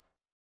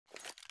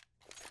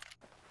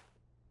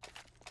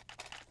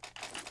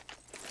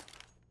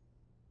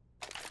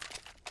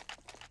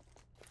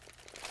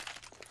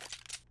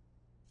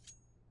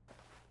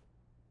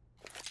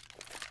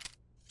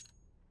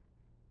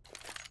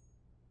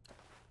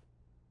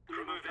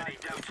 Remove any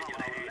doubt in your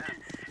head.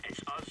 It's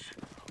us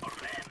or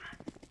them.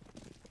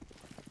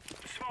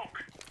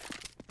 Smoke.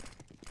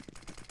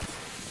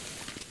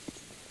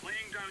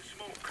 Laying down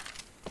smoke.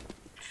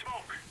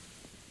 Smoke.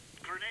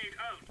 Grenade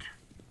out.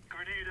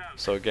 Grenade out.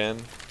 So again,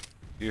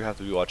 you have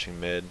to be watching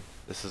mid.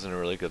 This isn't a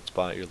really good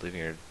spot. You're leaving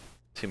your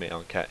teammate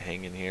on cat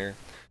hanging here.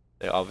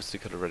 They obviously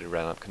could have already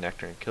ran up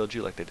connector and killed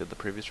you like they did the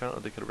previous round,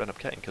 or they could have ran up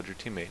cat and killed your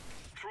teammate.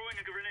 Throwing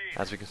a grenade.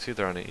 As we can see,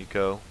 they're on an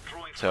eco.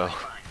 Throwing So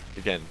flashbang.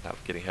 again, not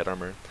getting head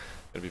armor,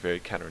 gonna be very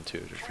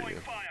counterintuitive for Throwing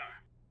you.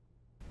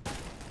 fire.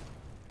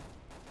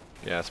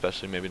 Yeah,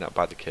 especially maybe not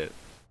buy the kit.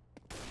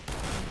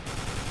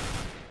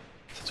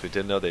 Since we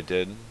did know they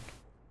did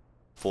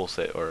full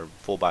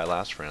buy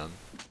last round.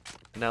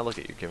 Now look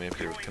at you giving up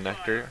your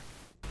connector.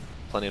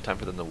 Plenty of time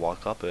for them to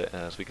walk up it,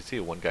 and as we can see,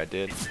 one guy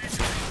did.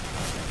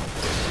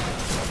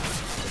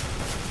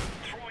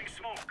 Throwing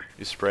smoke.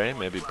 You spray,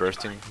 maybe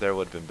bursting there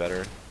would have been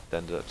better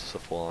than just a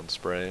full-on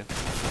spray.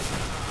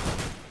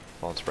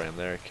 Full-on spray him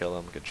there, kill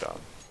him, good job.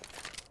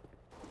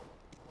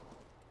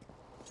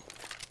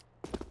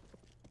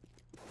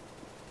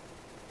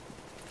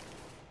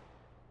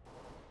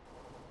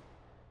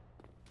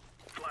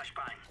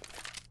 Flashbang.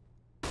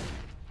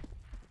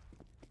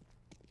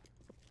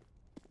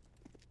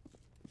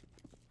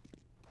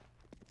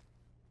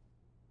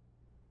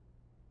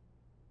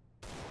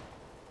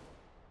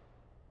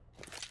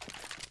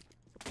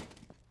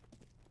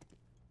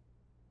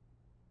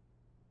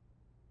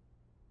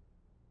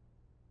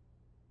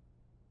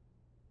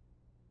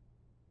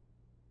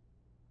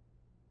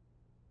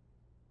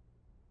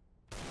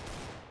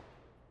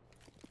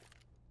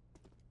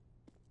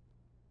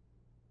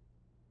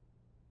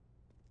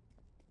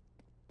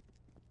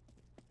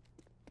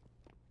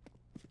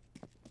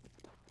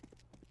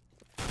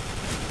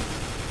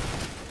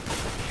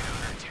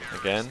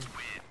 Again,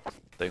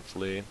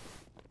 thankfully,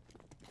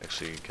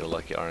 actually get a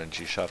lucky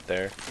RNG shot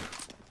there.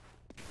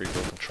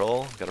 Recoil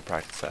control, gotta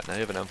practice that. Now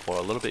you have an M4,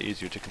 a little bit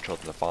easier to control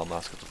than the Fall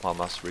Mouse, because the Fall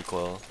Mouse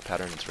recoil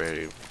pattern is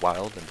very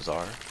wild and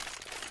bizarre.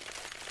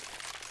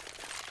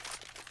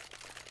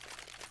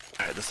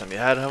 Alright, this time you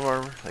had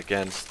however,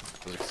 again, as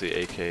you can see,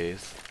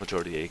 AKs,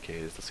 majority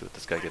AKs. Let's see what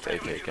this guy gets,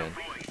 AK again.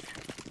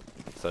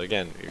 So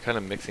again, you're kind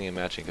of mixing and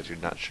matching because you're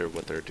not sure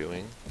what they're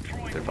doing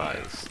with their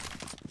buys.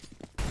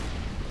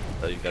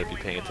 So you gotta be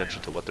paying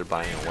attention to what they're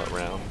buying and what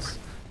rounds.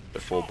 They're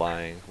full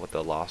buying, what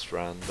the lost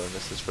round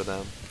bonus is for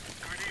them,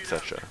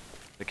 etc.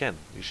 Again,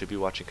 you should be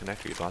watching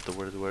connector. You don't have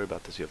to worry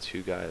about this. You have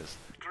 2 guys.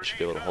 You should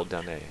be able to hold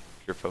down A.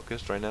 Your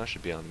focus right now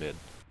should be on mid.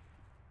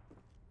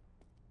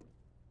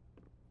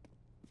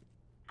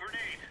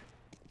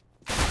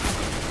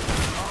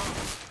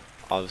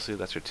 Obviously,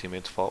 that's your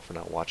teammate's fault for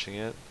not watching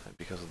it, and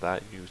because of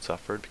that, you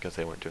suffered because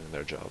they weren't doing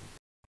their job.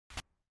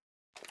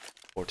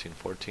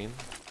 14-14.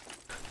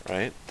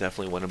 Right?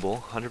 Definitely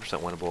winnable. 100%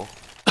 winnable.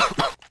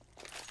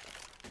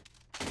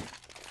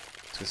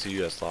 It's gonna see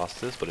you guys lost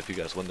this, but if you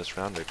guys win this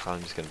round, their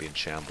economy's gonna be in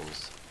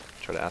shambles.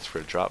 Try to ask for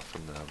a drop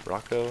from the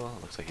Rocco.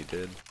 Looks like he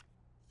did.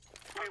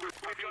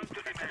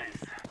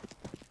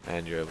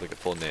 And you're able to get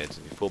full nades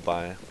and you full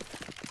buy.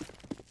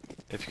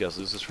 If you guys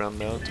lose this round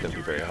though, it's gonna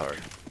be very hard.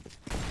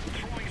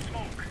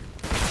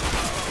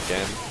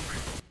 Again,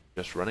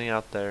 just running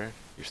out there,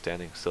 you're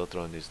standing still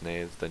throwing these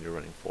nades, then you're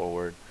running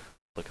forward.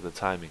 Look at the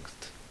timings.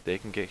 They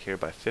can get here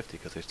by 50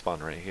 because they spawn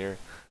right here.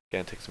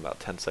 Again, it takes them about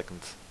 10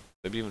 seconds.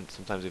 Maybe even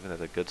sometimes even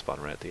at a good spawn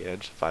right at the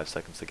edge. 5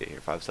 seconds to get here,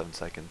 5-7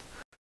 seconds.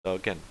 So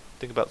again,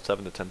 think about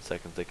 7 to 10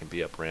 seconds they can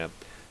be up ramp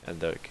and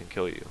they can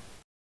kill you.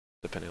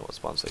 Depending on what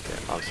spawns they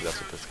get. Obviously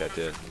that's what this guy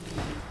did.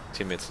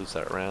 Teammates lose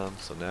that round,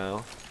 so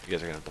now you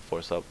guys are gonna have to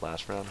force up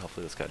last round.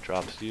 Hopefully this guy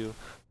drops you.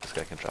 This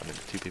guy can drop maybe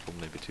 2 people,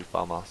 maybe 2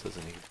 Fall Mosses,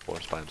 and he can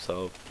force by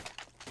himself.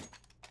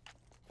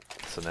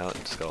 So now it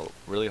just got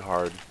really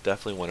hard,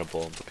 definitely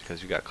winnable, but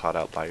because you got caught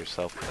out by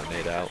yourself with a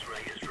nade out,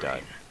 you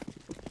died.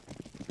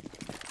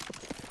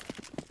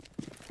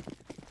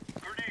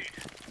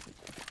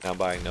 Now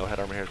buying no head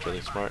armor here is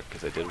really smart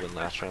because they did win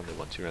last round. They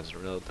won 2 rounds in a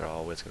row. They're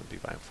always going to be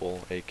buying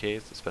full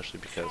AKs, especially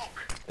because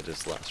it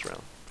is last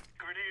round.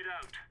 Grenade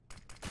out.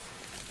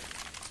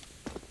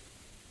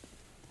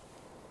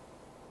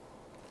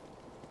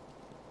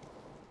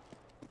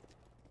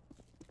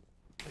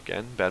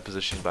 Again, bad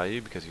positioning by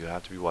you because you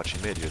have to be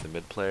watching mid. You're the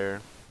mid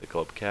player. They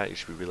go up cat. You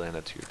should be relaying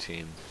that to your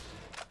team.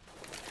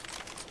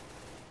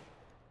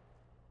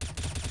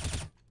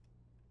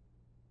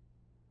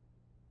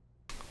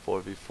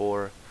 Four v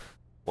 4.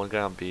 One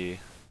guy on B.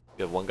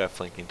 You have one guy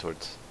flanking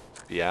towards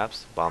B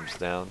apps. Bombs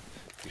down.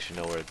 You should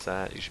know where it's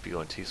at. You should be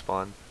going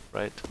T-spawn,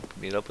 right? To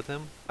meet up with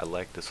him. I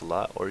like this a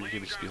lot. Or you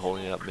could just be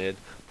holding it up mid,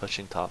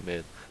 pushing top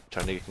mid,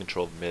 trying to get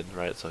control of mid,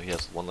 right? So he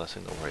has one less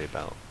thing to worry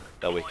about.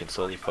 That way he can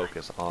solely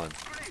focus on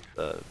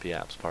the B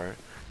apps part.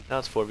 Now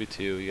it's 4v2.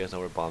 You guys know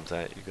where bombs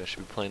at. You guys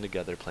should be playing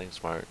together, playing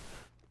smart,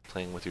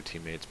 playing with your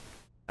teammates,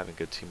 having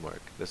good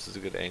teamwork. This is a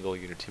good angle.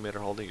 You and your teammate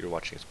are holding. You're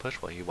watching his push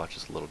while he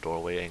watches a little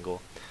doorway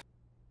angle.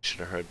 You should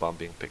have heard bomb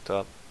being picked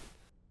up.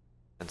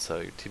 And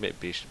so your teammate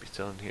B should be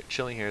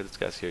chilling here. This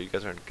guy's here. You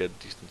guys are in good,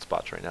 decent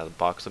spots right now to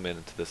box them in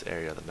into this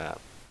area of the map.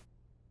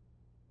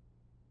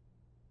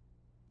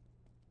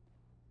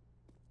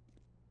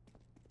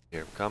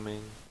 Here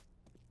coming.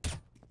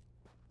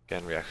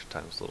 Again, reaction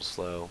time is a little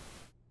slow.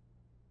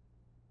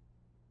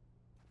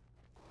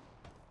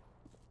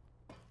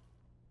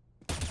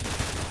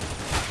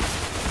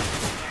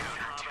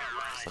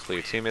 Luckily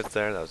your teammate's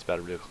there. That was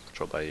bad vehicle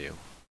control by you.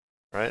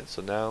 Alright,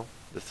 so now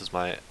this is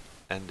my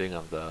ending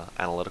of the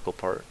analytical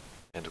part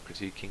and the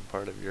critiquing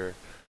part of your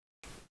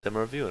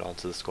demo review, and on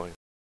to the scoring.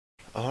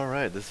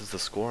 Alright, this is the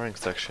scoring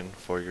section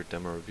for your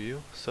demo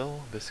review.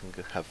 So this can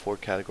have 4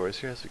 categories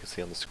here, as you can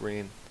see on the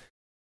screen.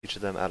 Each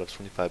of them out of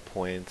 25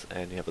 points,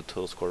 and you have the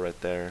total score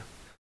right there.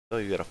 So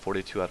you got a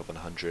 42 out of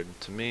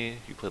 100. To me,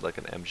 you played like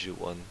an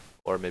MG1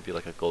 or maybe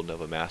like a Gold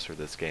Nova Master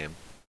this game.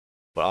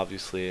 But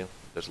obviously,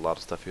 there's a lot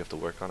of stuff you have to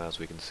work on, as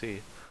we can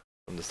see.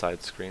 From the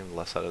side screen, the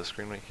left side of the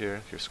screen right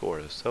here, your score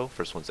is. So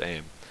first one's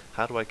aim.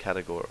 How do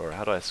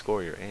I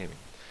score your aiming?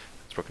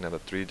 It's broken down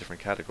into 3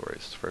 different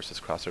categories. First is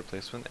crosshair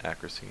placement,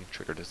 accuracy,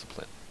 trigger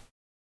discipline.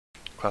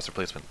 Crosshair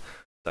placement.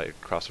 That your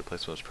crosshair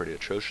placement was pretty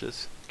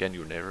atrocious. Again,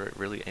 you were never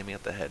really aiming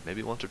at the head.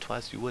 Maybe once or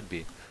twice you would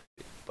be,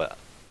 but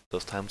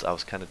those times I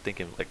was kind of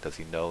thinking, like, does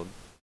he know,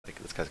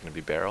 like, this guy's gonna be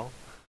barrel?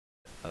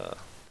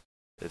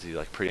 Is he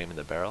like pre-aiming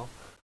the barrel,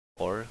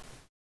 or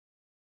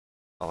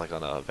like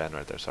on a van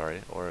right there,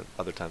 sorry. Or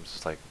other times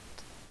it's like,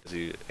 is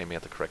he aiming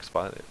at the correct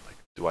spot? Like,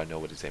 do I know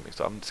what he's aiming?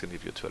 So I'm just gonna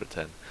give you a 2 out of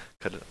 10.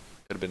 Could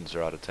have been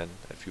 0 out of 10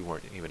 if you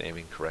weren't even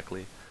aiming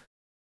correctly.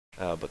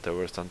 But there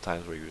were some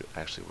times where you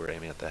actually were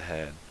aiming at the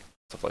head,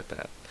 stuff like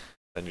that.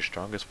 Then your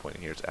strongest point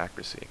here is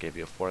accuracy. I gave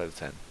you a 4 out of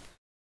 10.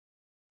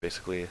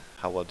 Basically,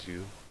 how well do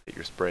you hit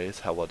your sprays?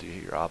 How well do you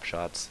hit your op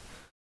shots?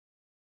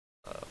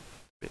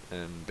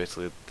 And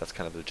basically, that's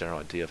kind of the general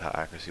idea of how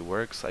accuracy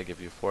works. I give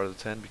you a 4 out of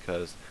 10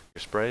 because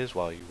your sprays,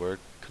 while you were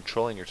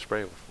controlling your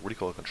spray with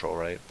recoil control,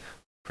 right?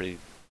 Pretty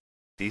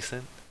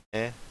decent,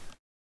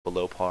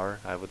 below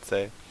par, I would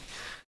say.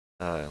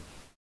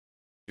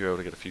 You're able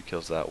to get a few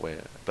kills that way,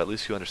 but at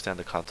least you understand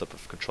the concept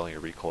of controlling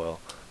your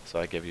recoil. So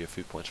I give you a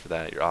few points for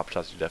that. Your op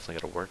shots you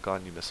definitely got to work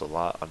on. You miss a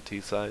lot on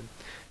T side.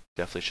 You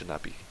definitely should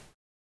not be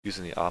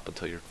using the op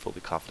until you're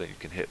fully confident you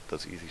can hit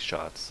those easy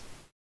shots.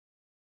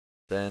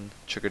 Then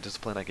trigger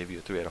discipline, I gave you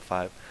a 3 out of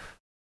 5.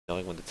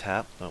 Knowing when to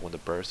tap, knowing when to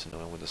burst, and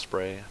knowing when to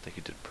spray. I think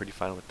you did pretty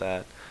fine with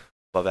that.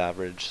 Above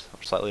average,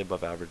 or slightly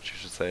above average, you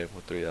should say,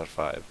 with 3 out of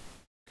 5.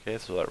 Okay,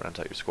 so that rounds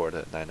out your score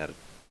to 9 out of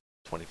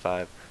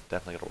 25.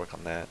 Definitely got to work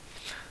on that.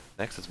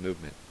 Next is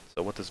movement.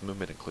 So what does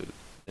movement include?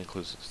 It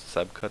includes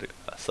a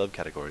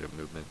subcategory of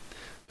movement,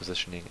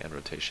 positioning, and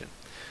rotation.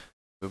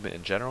 Movement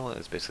in general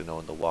is basically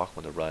knowing the walk,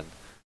 when to run,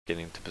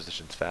 getting to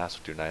positions fast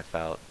with your knife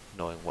out,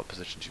 knowing what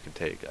positions you can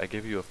take. I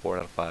gave you a 4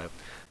 out of 5.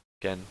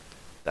 Again,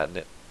 that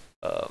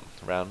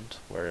round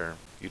where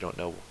you don't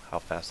know how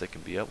fast they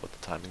can be up, what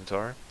the timings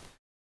are,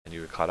 and you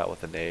were caught out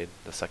with a nade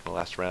the second to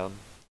last round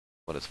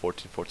when it's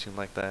 14-14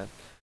 like that.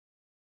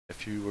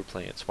 If you were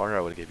playing it smarter, I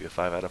would have gave you a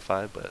 5 out of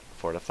 5, but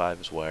 4 out of 5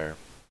 is where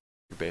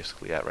you're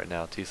basically at right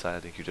now. T side, I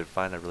think you did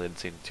fine. I really didn't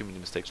see too many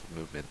mistakes with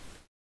movement.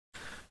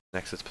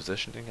 Next is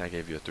positioning. I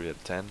gave you a 3 out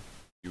of 10.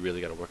 You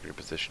really got to work on your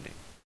positioning.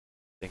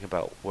 Think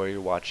about where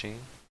you're watching.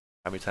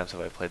 How many times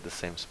have I played the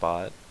same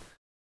spot?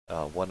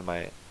 One of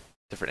my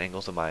different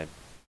angles of mine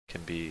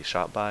can be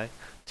shot by.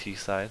 T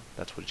side,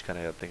 that's what you kind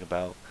of got to think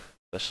about,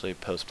 especially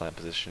post plant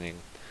positioning,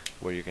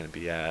 where you're going to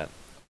be at,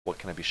 what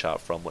can I be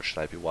shot from, what should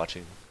I be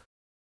watching,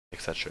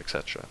 etc.,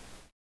 etc.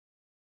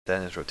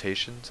 Then is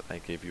rotations. I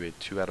gave you a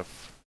 2 out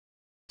of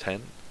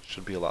 10.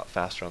 Should be a lot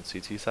faster on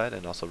CT side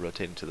and also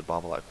rotating to the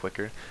bomb a lot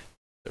quicker.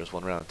 There's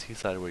one round on T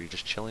side where you're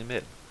just chilling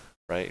mid,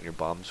 right? And your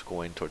bomb's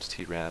going towards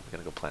T ramp, you're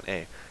gonna go plant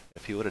A.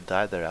 If he would have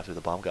died there after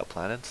the bomb got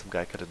planted, some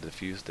guy could have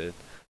defused it,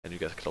 and you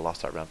guys could have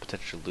lost that round,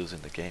 potentially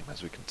losing the game.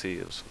 As we can see,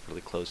 it was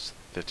really close,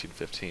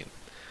 15-15.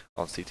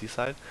 On CT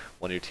side,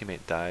 when your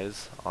teammate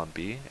dies on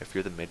B, if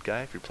you're the mid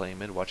guy, if you're playing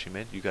mid, watching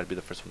mid, you gotta be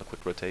the first one to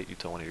quick rotate. You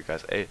tell one of your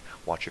guys, hey,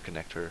 watch your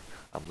connector,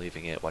 I'm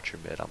leaving it, watch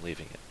your mid, I'm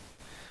leaving it.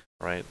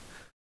 Right?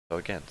 So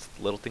again,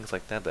 little things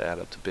like that add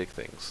up to big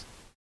things.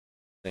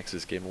 Next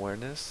is game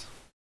awareness.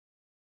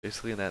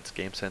 Basically, that's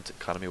game sense,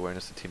 economy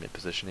awareness, and teammate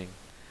positioning.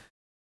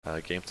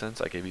 Game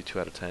sense, I gave you 2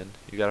 out of 10.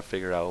 You gotta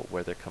figure out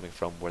where they're coming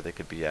from, where they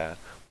could be at,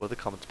 what are the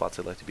common spots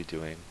they'd like to be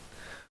doing,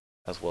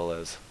 as well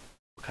as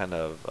what kind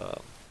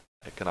of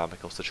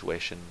economical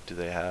situation do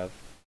they have.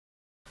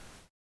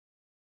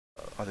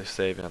 Are they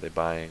saving? Are they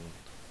buying?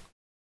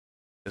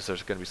 Is there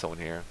going to be someone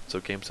here? So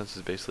game sense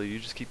is basically you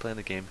just keep playing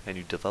the game and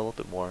you develop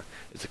it more.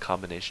 It's a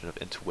combination of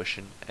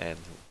intuition and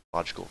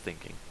logical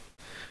thinking.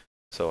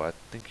 So I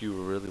think you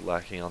were really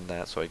lacking on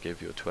that, so I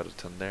gave you a 2 out of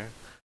 10 there.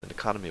 And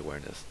economy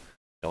awareness,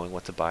 knowing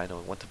what to buy,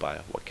 knowing what to buy.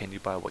 What can you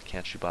buy? What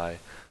can't you buy?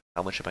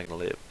 How much am I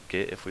going to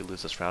get if we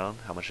lose this round?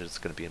 How much is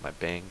it going to be in my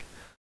bank?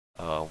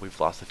 We've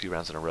lost a few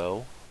rounds in a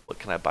row. What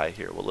can I buy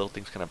here? What little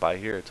things can I buy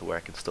here to where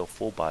I can still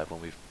full buy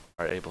when we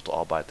are able to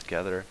all buy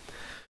together?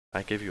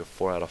 I gave you a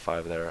 4 out of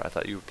 5 there. I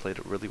thought you played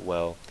it really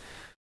well.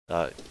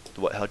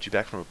 What held you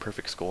back from a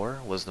perfect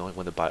score was knowing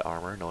when to buy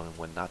armor, knowing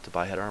when not to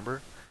buy head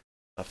armor.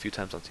 A few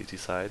times on CT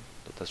side,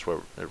 but that's where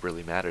it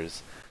really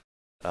matters.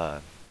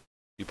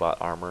 You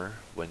bought armor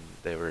when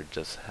they were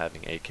just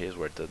having AKs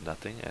where it did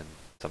nothing, and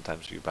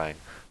sometimes you're buying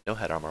no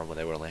head armor when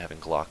they were only having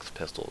Glocks,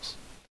 pistols.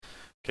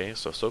 Okay,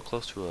 so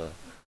close to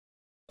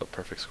a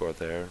perfect score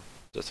there.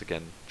 Just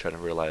again, trying to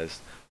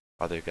realize,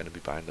 are they going to be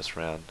buying this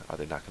round? Are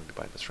they not going to be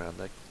buying this round?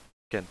 Like,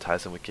 again,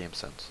 ties in with game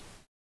sense.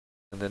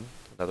 And then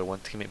another one,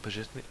 teammate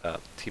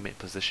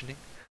positioning.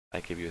 I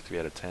gave you a 3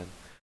 out of 10.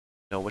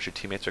 Know what your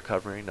teammates are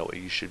covering, know what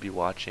you should be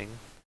watching,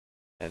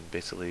 and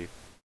basically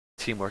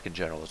teamwork in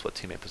general is what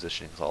teammate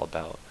positioning is all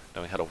about.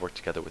 Knowing how to work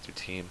together with your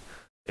team.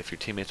 If your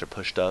teammates are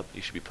pushed up,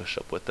 you should be pushed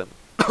up with them,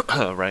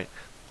 right?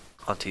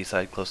 On T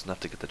side, close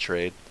enough to get the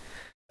trade.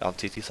 On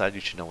TT side,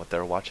 you should know what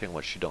they're watching and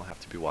what you don't have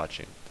to be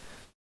watching.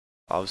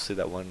 Obviously,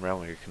 that one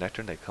round when you're connector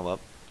and they come up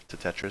to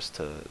Tetris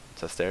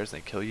to stairs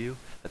and they kill you,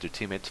 that's your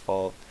teammate's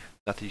fault.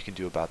 Nothing you can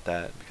do about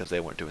that because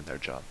they weren't doing their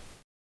job.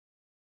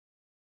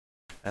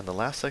 And the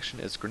last section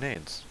is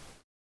grenades.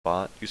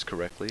 Bought, used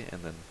correctly,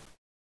 and then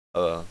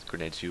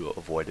grenades you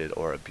avoided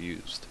or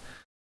abused.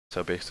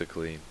 So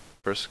basically,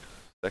 first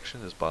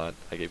section is bought.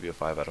 I gave you a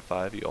 5 out of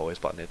 5. You always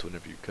bought nades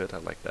whenever you could. I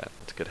like that.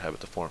 It's a good habit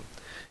to form.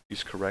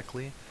 Used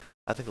correctly,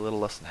 I think a little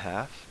less than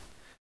half.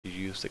 You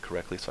used it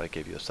correctly, so I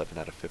gave you a 7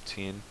 out of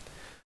 15.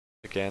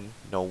 Again,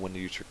 know when to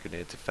use your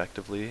grenades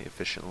effectively,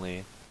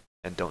 efficiently,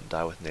 and don't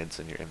die with nades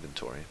in your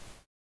inventory.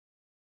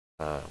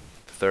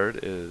 Third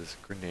is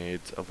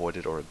grenades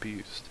avoided or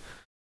abused.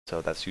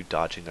 So that's you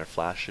dodging their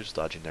flashes,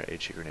 dodging their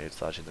HE grenades,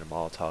 dodging their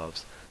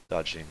Molotovs,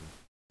 dodging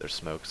their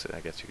smokes, I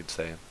guess you could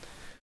say.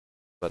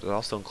 But it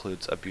also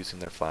includes abusing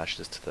their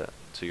flashes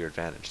to your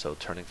advantage. So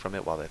turning from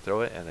it while they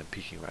throw it and then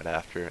peeking right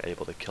after,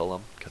 able to kill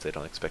them because they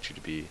don't expect you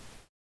to be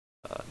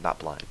not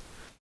blind.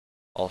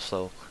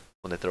 Also,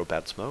 when they throw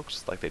bad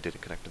smokes, like they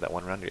didn't connect to that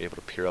one round, you're able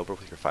to peer over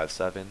with your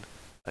 5-7.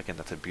 Again,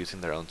 that's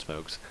abusing their own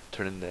smokes,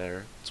 turning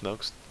their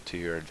smokes to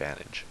your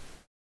advantage.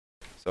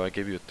 So I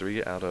gave you a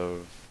 3 out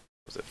of,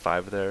 was it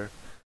 5 there?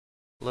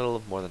 A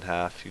little more than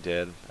half you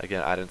did.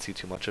 Again, I didn't see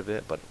too much of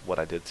it, but what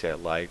I did see I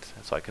liked,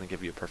 so I couldn't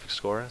give you a perfect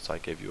score, so I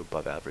gave you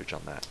above average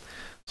on that.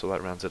 So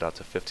that rounds it out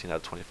to 15 out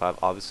of 25.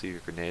 Obviously, your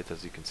grenades,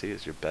 as you can see,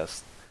 is your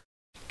best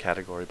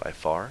category by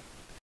far.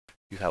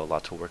 You have a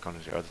lot to work on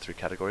in your other 3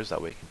 categories,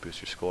 that way you can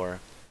boost your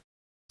score.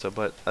 So,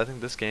 but I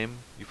think this game,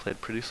 you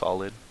played pretty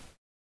solid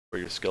for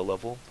your skill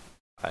level.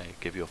 I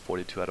give you a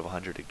 42 out of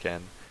 100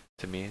 again.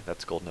 To me,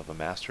 that's Gold Nova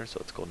Master, so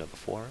it's Gold Nova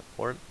 4,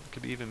 or it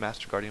could be even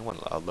Master Guardian 1,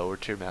 a lower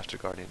tier Master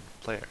Guardian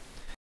player.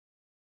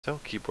 So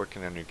keep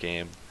working on your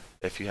game.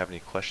 If you have any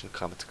questions,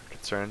 comments, or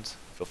concerns,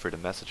 feel free to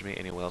message me.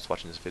 Anyone else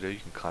watching this video, you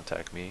can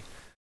contact me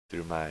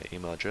through my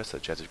email address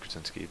at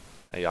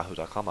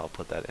jazzykrasinski@yahoo.com. I'll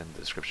put that in the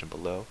description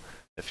below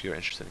if you're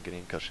interested in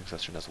getting a coaching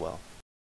session as well.